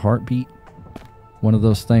 I hear a heartbeat. One of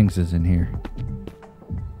those things is in here.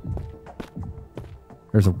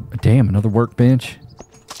 There's damn, another workbench.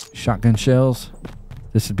 Shotgun shells.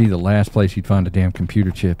 This would be the last place you'd find a damn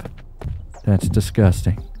computer chip. That's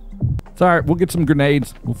disgusting. It's alright, we'll get some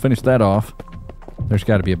grenades. We'll finish that off. There's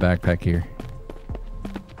got to be a backpack here.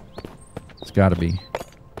 It's got to be.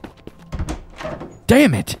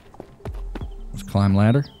 Damn it! Let's climb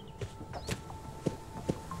ladder.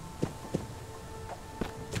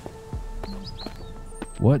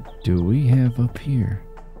 What do we have up here?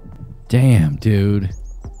 Damn, dude.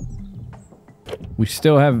 We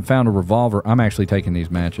still haven't found a revolver. I'm actually taking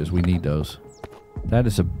these matches. We need those. That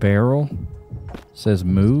is a barrel. Says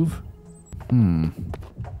move.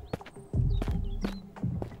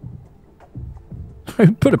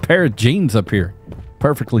 Put a pair of jeans up here.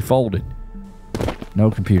 Perfectly folded.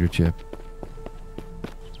 No computer chip.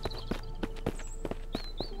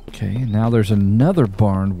 Okay, now there's another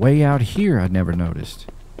barn way out here I never noticed.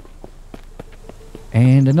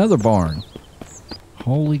 And another barn.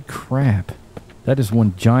 Holy crap. That is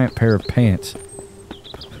one giant pair of pants.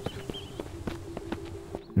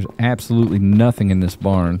 There's absolutely nothing in this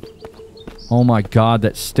barn. Oh my god,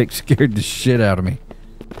 that stick scared the shit out of me.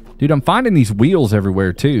 Dude, I'm finding these wheels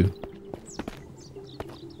everywhere too.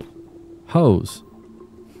 Hose.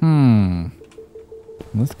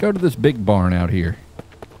 Let's go to this big barn out here.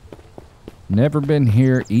 Never been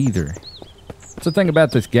here either. That's the thing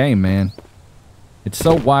about this game, man. It's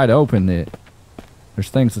so wide open that there's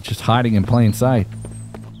things that's just hiding in plain sight.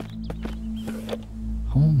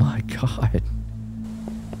 Oh my god.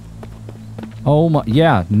 Oh my,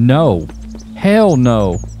 yeah, no. Hell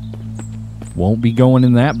no. Won't be going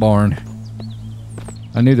in that barn.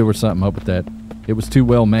 I knew there was something up with that. It was too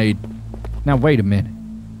well made. Now wait a minute.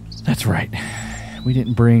 That's right. We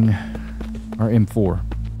didn't bring our M4.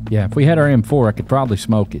 Yeah, if we had our M4, I could probably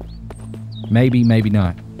smoke it. Maybe, maybe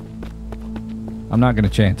not. I'm not going to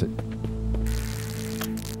chance it.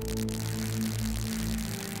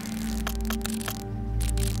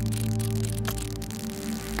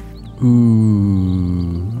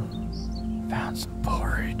 Ooh. Found some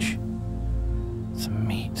porridge. Some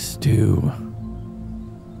meat stew.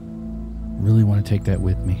 Really want to take that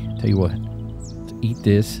with me. Tell you what. Let's eat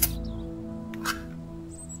this.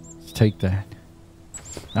 Let's take that.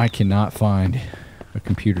 I cannot find a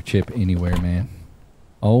computer chip anywhere, man.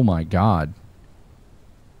 Oh my god.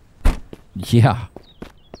 Yeah.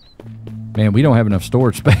 Man, we don't have enough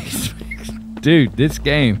storage space. Dude, this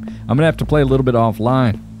game, I'm going to have to play a little bit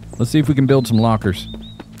offline. Let's see if we can build some lockers.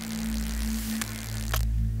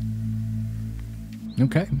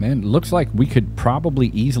 Okay, man, looks like we could probably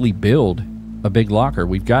easily build a big locker.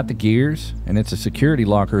 We've got the gears, and it's a security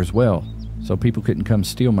locker as well. So people couldn't come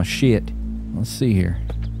steal my shit. Let's see here.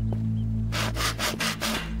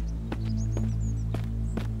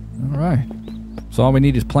 Alright. So all we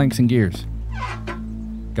need is planks and gears.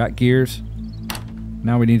 Got gears.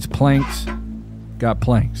 Now we need planks. Got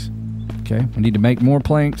planks. Okay, we need to make more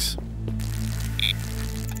planks.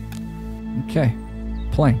 Okay,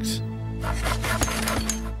 planks.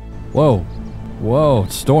 Whoa. Whoa,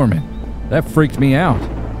 it's storming. That freaked me out.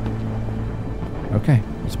 Okay,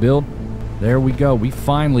 let's build. There we go. We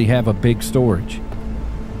finally have a big storage.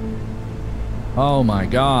 Oh my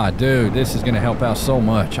god, dude, this is going to help out so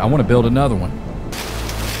much. I want to build another one.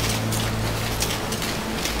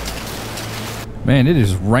 Man, it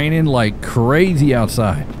is raining like crazy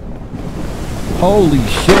outside. Holy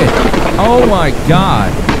shit. Oh my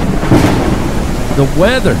god. The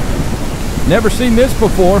weather. Never seen this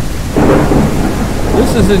before.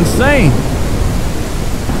 This is insane.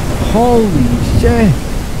 Holy shit.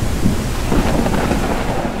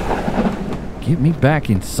 Get me back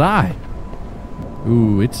inside.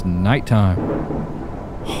 Ooh, it's nighttime.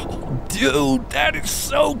 Oh, dude, that is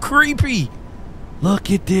so creepy.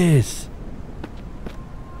 Look at this.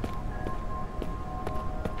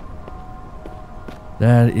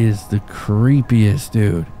 That is the creepiest,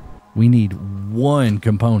 dude. We need one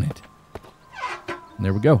component. And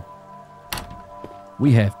there we go.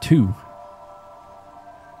 We have 2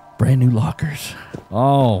 brand new lockers.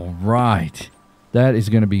 All right. That is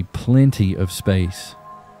going to be plenty of space.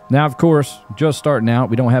 Now, of course, just starting out,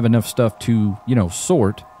 we don't have enough stuff to, you know,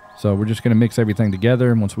 sort. So we're just going to mix everything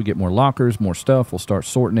together. And once we get more lockers, more stuff, we'll start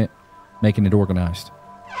sorting it, making it organized.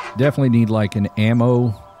 Definitely need like an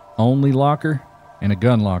ammo-only locker and a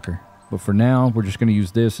gun locker. But for now, we're just going to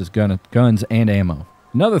use this as guns and ammo.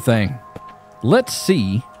 Another thing, let's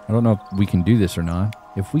see. I don't know if we can do this or not.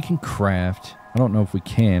 If we can craft, I don't know if we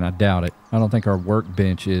can. I doubt it. I don't think our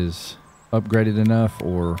workbench is upgraded enough,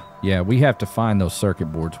 or yeah, we have to find those circuit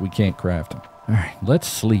boards. We can't craft them. All right, let's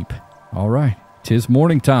sleep. All right, 'tis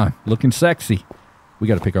morning time. Looking sexy. We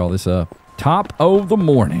got to pick all this up. Top of the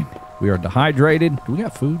morning. We are dehydrated. Do we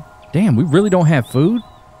got food? Damn, we really don't have food.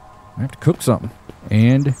 I have to cook something.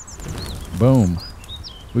 And boom,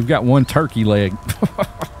 we've got 1 turkey leg.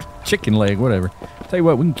 Chicken leg, whatever. Tell you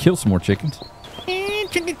what, we can kill some more chickens.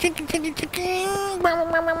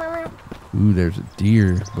 Ooh, there's a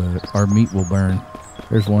deer, but our meat will burn.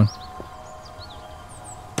 There's one.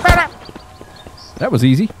 That was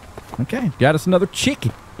easy. Okay, got us another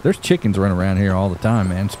chicken. There's chickens running around here all the time,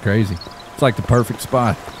 man. It's crazy. It's like the perfect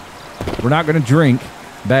spot. We're not going to drink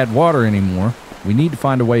bad water anymore. We need to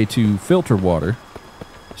find a way to filter water.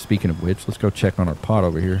 Speaking of which, let's go check on our pot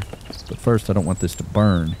over here. But first, I don't want this to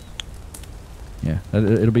burn. Yeah,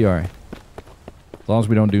 it'll be all right. As long as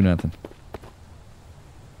we don't do nothing.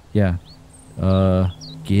 Yeah.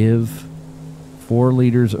 Give 4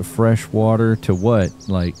 liters of fresh water to what?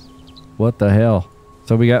 Like, what the hell?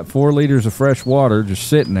 So we got 4 liters of fresh water just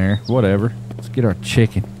sitting there. Whatever. Let's get our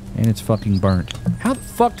chicken. And it's fucking burnt. How the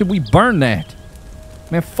fuck did we burn that?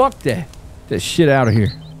 Man, fuck that. Get that shit out of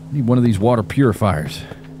here. I need one of these water purifiers.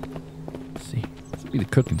 Let's see. This will be the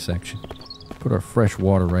cooking section. Put our fresh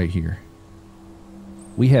water right here.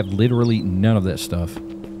 We have literally none of that stuff.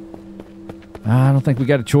 I don't think we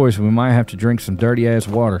got a choice. We might have to drink some dirty-ass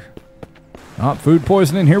water. Oh, food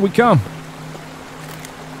poisoning. Here we come.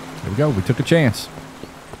 There we go. We took a chance.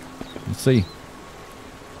 Let's see.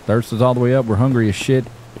 Thirst is all the way up. We're hungry as shit.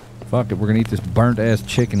 Fuck it. We're going to eat this burnt-ass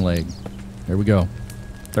chicken leg. There we go.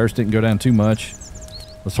 Thirst didn't go down too much.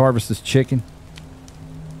 Let's harvest this chicken.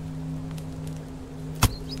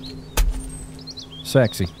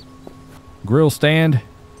 Sexy. Grill stand.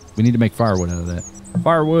 We need to make firewood out of that.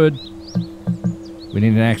 Firewood. We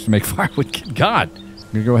need an axe to make firewood. Good God. We're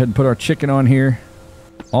going to go ahead and put our chicken on here.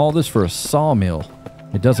 All this for a sawmill.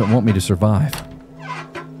 It doesn't want me to survive.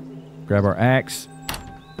 Grab our axe.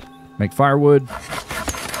 Make firewood.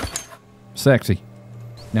 Sexy.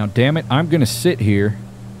 Now, damn it, I'm going to sit here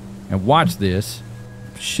and watch this.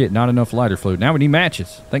 Shit, not enough lighter fluid. Now we need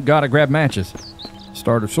matches. Thank God I grabbed matches.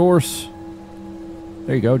 Starter source.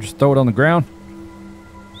 There you go. Just throw it on the ground.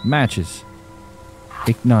 Matches.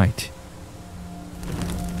 Ignite.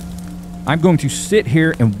 I'm going to sit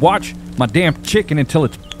here and watch my damn chicken until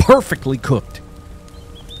it's perfectly cooked.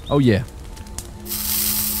 Oh, yeah.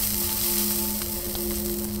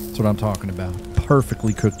 That's what I'm talking about.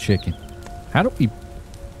 Perfectly cooked chicken. How do we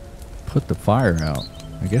put the fire out?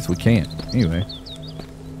 I guess we can't. Anyway.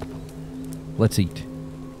 Let's eat.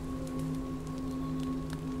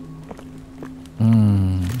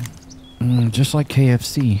 Just like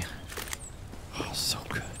KFC. Oh, so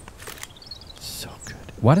good. So good.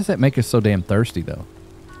 Why does that make us so damn thirsty, though?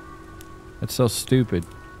 That's so stupid.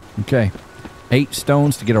 Okay. 8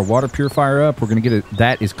 stones to get our water purifier up. We're going to get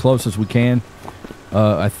that as close as we can.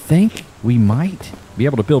 I think we might be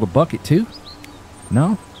able to build a bucket, too.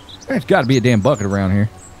 No? There's got to be a damn bucket around here.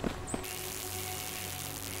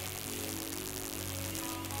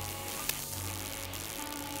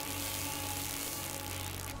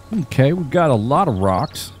 Okay, we've got a lot of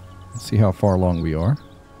rocks. Let's see how far along we are.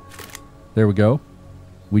 There we go.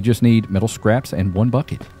 We just need metal scraps and 1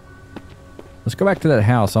 bucket. Let's go back to that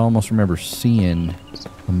house. I almost remember seeing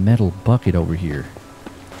a metal bucket over here.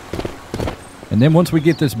 And then once we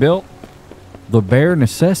get this built, the bare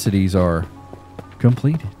necessities are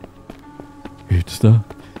completed. It's the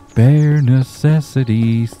bare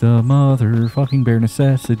necessities, the motherfucking bare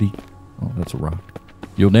necessity. Oh, that's a rock.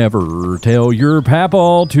 You'll never tell your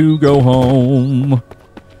papa to go home.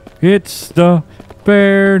 It's the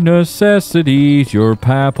bare necessities. Your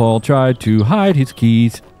papa tried to hide his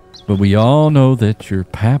keys, but we all know that your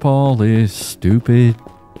papa is stupid.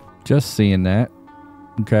 Just seeing that.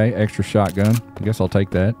 Okay, extra shotgun. I guess I'll take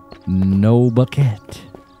that. No bucket.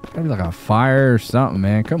 Gotta be like a fire or something,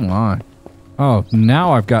 man. Come on. Oh,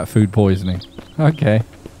 now I've got food poisoning. Okay.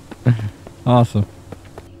 Awesome.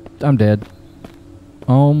 I'm dead.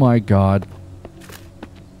 Oh my god.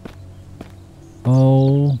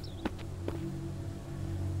 Oh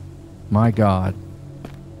my god.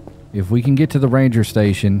 If we can get to the ranger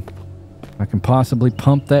station, I can possibly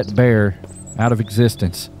pump that bear out of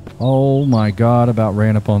existence. Oh my god, about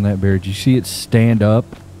ran up on that bear. Did you see it stand up?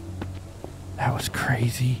 That was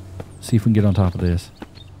crazy. See if we can get on top of this.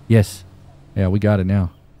 Yes. Yeah, we got it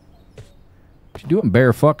now. What you doing,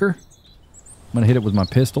 bear fucker? I'm gonna hit it with my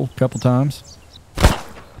pistol a couple times.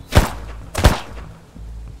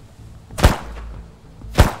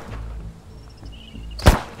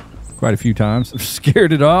 Quite a few times.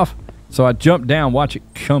 Scared it off. So I jumped down, watch it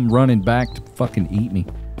come running back to fucking eat me.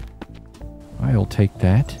 I'll take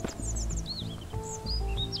that.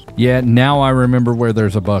 Yeah, now I remember where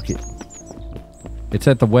there's a bucket. It's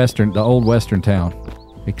at the old western town.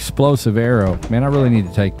 Explosive arrow. Man, I really need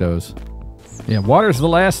to take those. Yeah, water's the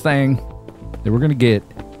last thing that we're gonna get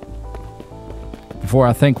before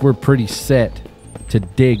I think we're pretty set to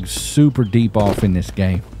dig super deep off in this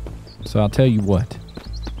game. So I'll tell you what.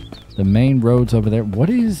 The main road's over there. What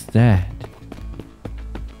is that?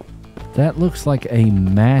 That looks like a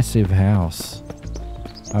massive house.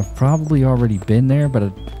 I've probably already been there,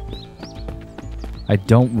 but I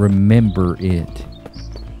don't remember it.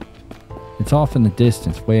 It's off in the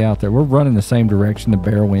distance, way out there. We're running the same direction the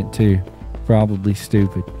bear went too. Probably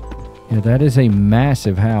stupid. Yeah, that is a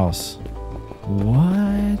massive house.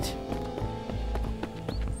 What?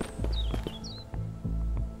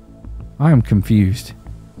 I am confused.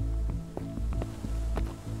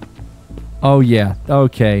 Oh yeah,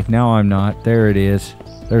 okay, now I'm not. There it is.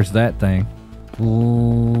 There's that thing.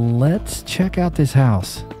 Let's check out this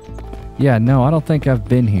house. Yeah, no, I don't think I've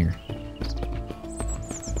been here.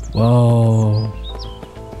 Whoa.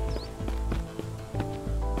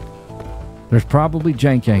 There's probably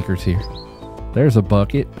jank anchors here. There's a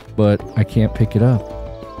bucket, but I can't pick it up.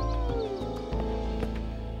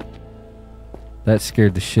 That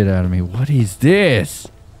scared the shit out of me. What is this?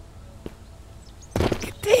 Look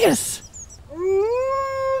at this.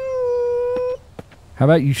 How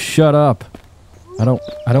about you shut up? I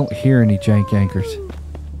don't hear any jank anchors.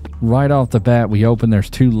 Right off the bat, we open, there's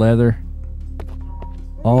 2 leather.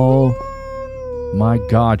 Oh my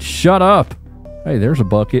god, shut up! Hey, there's a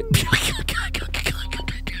bucket.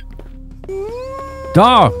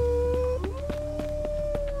 Dog!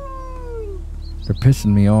 They're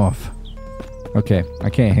pissing me off. Okay, I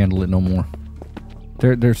can't handle it no more.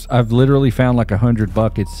 I've literally found like 100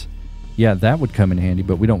 buckets. Yeah, that would come in handy,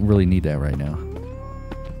 but we don't really need that right now.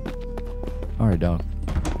 Alright, dog.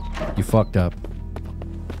 You fucked up.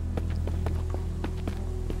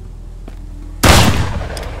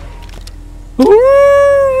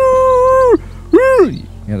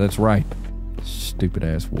 Yeah, that's right. Stupid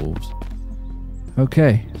ass wolves.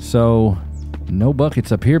 Okay, so no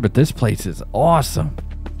buckets up here, but this place is awesome.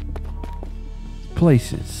 This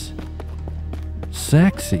place is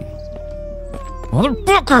sexy.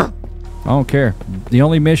 Motherfucker! I don't care. The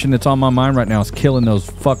only mission that's on my mind right now is killing those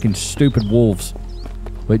fucking stupid wolves.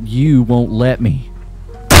 But you won't let me.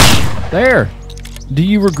 There! Do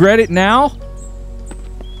you regret it now?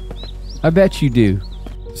 I bet you do.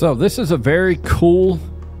 So this is a very cool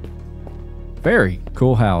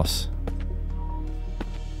house.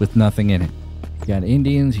 With nothing in it. You got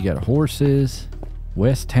Indians, you got horses.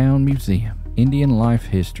 West Town Museum. Indian life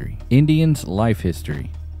history. Indians' life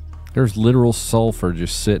history. There's literal sulfur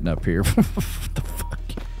just sitting up here. What the fuck?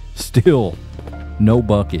 Still, no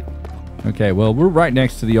bucket. Okay, well, we're right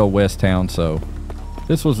next to the old West Town, so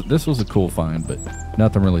this was a cool find, but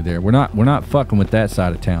nothing really there. We're not fucking with that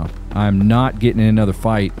side of town. I'm not getting in another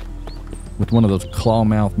fight with one of those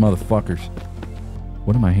claw-mouthed motherfuckers.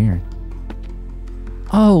 What am I hearing?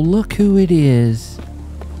 Oh, look who it is.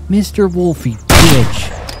 Mr. Wolfie, bitch.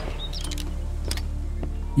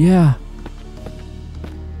 Yeah.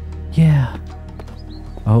 Yeah.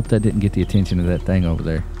 I hope that didn't get the attention of that thing over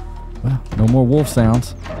there. Well, no more wolf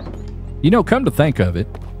sounds. You know, come to think of it,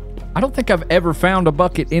 I don't think I've ever found a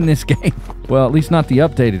bucket in this game. Well, at least not the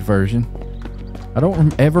updated version. I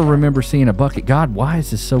don't ever remember seeing a bucket. God, why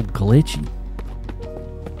is this so glitchy?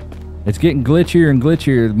 It's getting glitchier and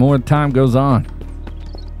glitchier the more time goes on.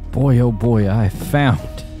 Boy, oh boy, I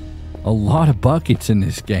found a lot of buckets in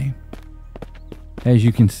this game. As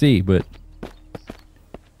you can see, but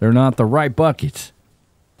they're not the right buckets.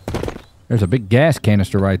 There's a big gas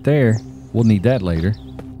canister right there. We'll need that later.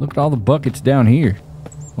 Look at all the buckets down here.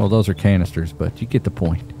 Well, those are canisters, but you get the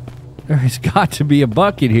point. There has got to be a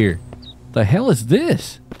bucket here. The hell is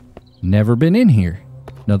this? Never been in here.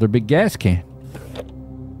 Another big gas can.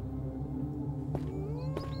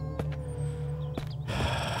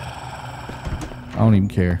 I don't even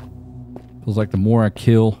care. Feels like the more I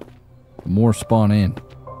kill, the more spawn in.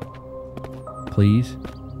 Please.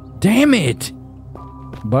 Damn it!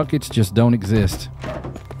 Buckets just don't exist.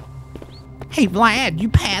 Hey, Vlad, you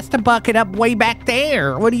passed a bucket up way back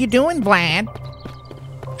there. What are you doing, Vlad?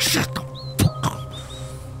 Shut the fuck up.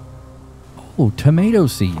 Oh, tomato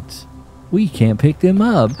seeds. We can't pick them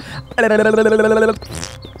up.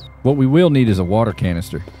 What we will need is a water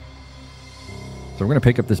canister. So we're going to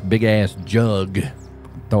pick up this big-ass jug.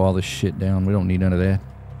 Throw all this shit down. We don't need none of that.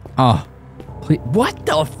 Ah. Please. What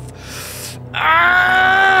the f...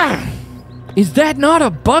 Ah! Is that not a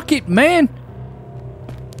bucket, man?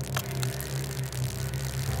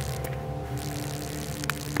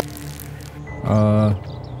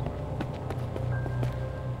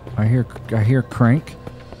 I hear crank,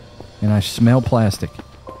 and I smell plastic.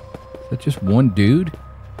 Is that just one dude?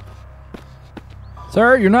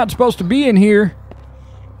 Sir, you're not supposed to be in here.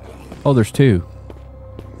 Oh, there's two.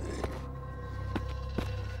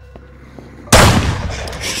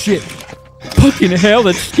 Shit. Fucking hell,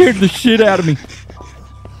 that scared the shit out of me.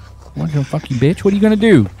 What the fuck, you bitch? What are you gonna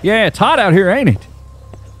do? Yeah, it's hot out here, ain't it?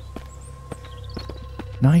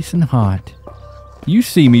 Nice and hot. You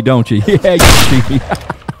see me, don't you? Yeah, you see me.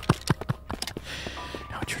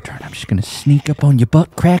 Now it's your turn. I'm just gonna sneak up on your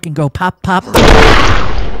butt crack and go pop, pop,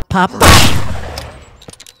 pop, pop.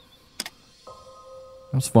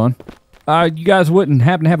 That was fun. You guys wouldn't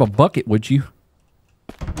happen to have a bucket, would you?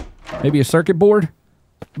 Maybe a circuit board?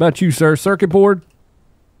 How about you, sir? Circuit board?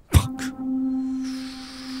 Fuck.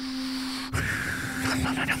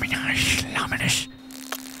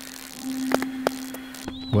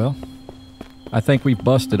 Well, I think we've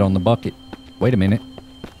busted on the bucket. Wait a minute.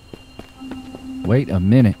 Wait a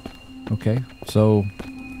minute. Okay, so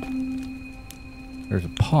there's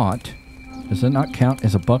a pot. Does that not count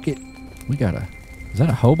as a bucket? We got a... Is that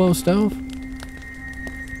a hobo stove?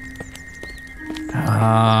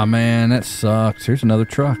 Ah, man, that sucks. Here's another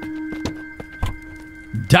truck.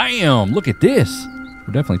 Damn, look at this.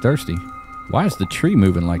 We're definitely thirsty. Why is the tree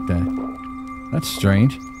moving like that? That's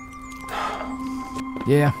strange.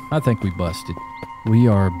 Yeah, I think we busted. We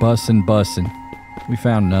are bussin'. We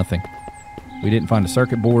found nothing. We didn't find a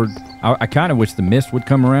circuit board. I kind of wish the mist would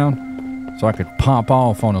come around so I could pop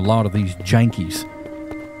off on a lot of these jankies.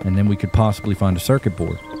 And then we could possibly find a circuit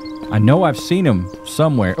board. I know I've seen them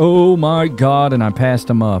somewhere. Oh my God, and I passed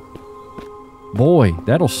them up. Boy,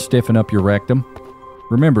 that'll stiffen up your rectum.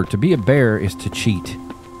 Remember, to be a bear is to cheat.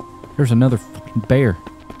 There's another fucking bear.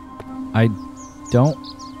 I don't...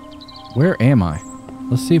 Where am I?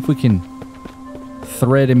 Let's see if we can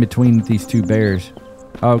thread in between these two bears.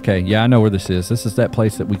 Okay, yeah, I know where this is. This is that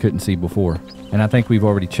place that we couldn't see before. And I think we've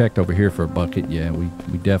already checked over here for a bucket. Yeah, we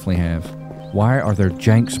definitely have. Why are there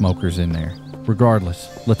jank smokers in there?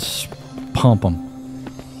 Regardless, let's pump them.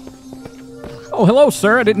 Oh, hello,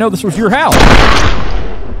 sir. I didn't know this was your house.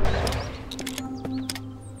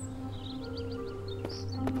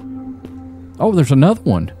 Oh, there's another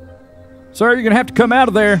one. Sir, you're going to have to come out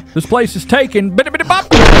of there. This place is taken.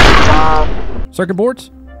 Circuit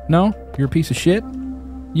boards? No? You're a piece of shit?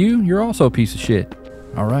 You're also a piece of shit.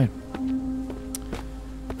 All right.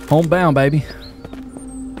 Homebound, baby.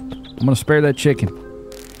 I'm going to spare that chicken.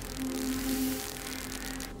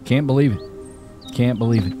 Can't believe it. Can't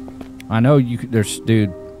believe it. I know you could,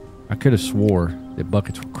 dude, I could have swore that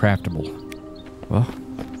buckets were craftable. Well,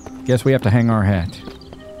 guess we have to hang our hat.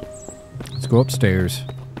 Let's go upstairs.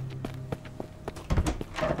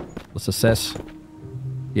 Let's assess.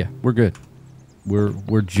 Yeah, we're good.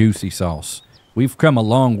 We're juicy sauce. We've come a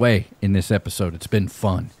long way in this episode. It's been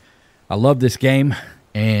fun. I love this game,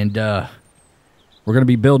 and we're going to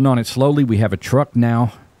be building on it slowly. We have a truck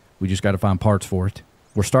now. We just got to find parts for it.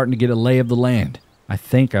 We're starting to get a lay of the land. I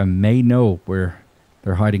think I may know where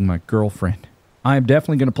they're hiding my girlfriend. I am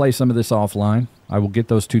definitely going to play some of this offline. I will get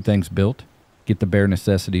those two things built, get the bare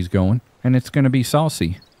necessities going, and it's going to be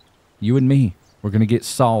saucy. You and me, we're going to get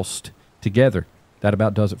sauced together. That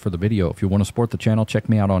about does it for the video. If you want to support the channel, check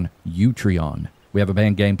me out on Utreon. We have a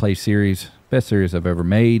band gameplay series. Best series I've ever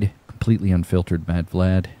made. Completely unfiltered, Mad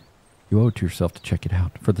Vlad. You owe it to yourself to check it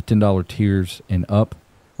out. For the $10 tiers and up.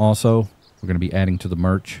 Also, we're going to be adding to the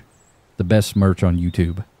merch. The best merch on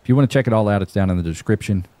YouTube. If you want to check it all out, it's down in the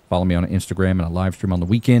description. Follow me on Instagram and I live stream on the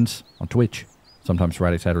weekends. On Twitch. Sometimes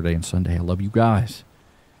Friday, Saturday, and Sunday. I love you guys.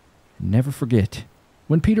 Never forget,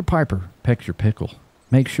 when Peter Piper pecks your pickle,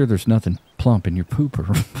 make sure there's nothing plump in your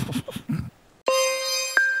pooper.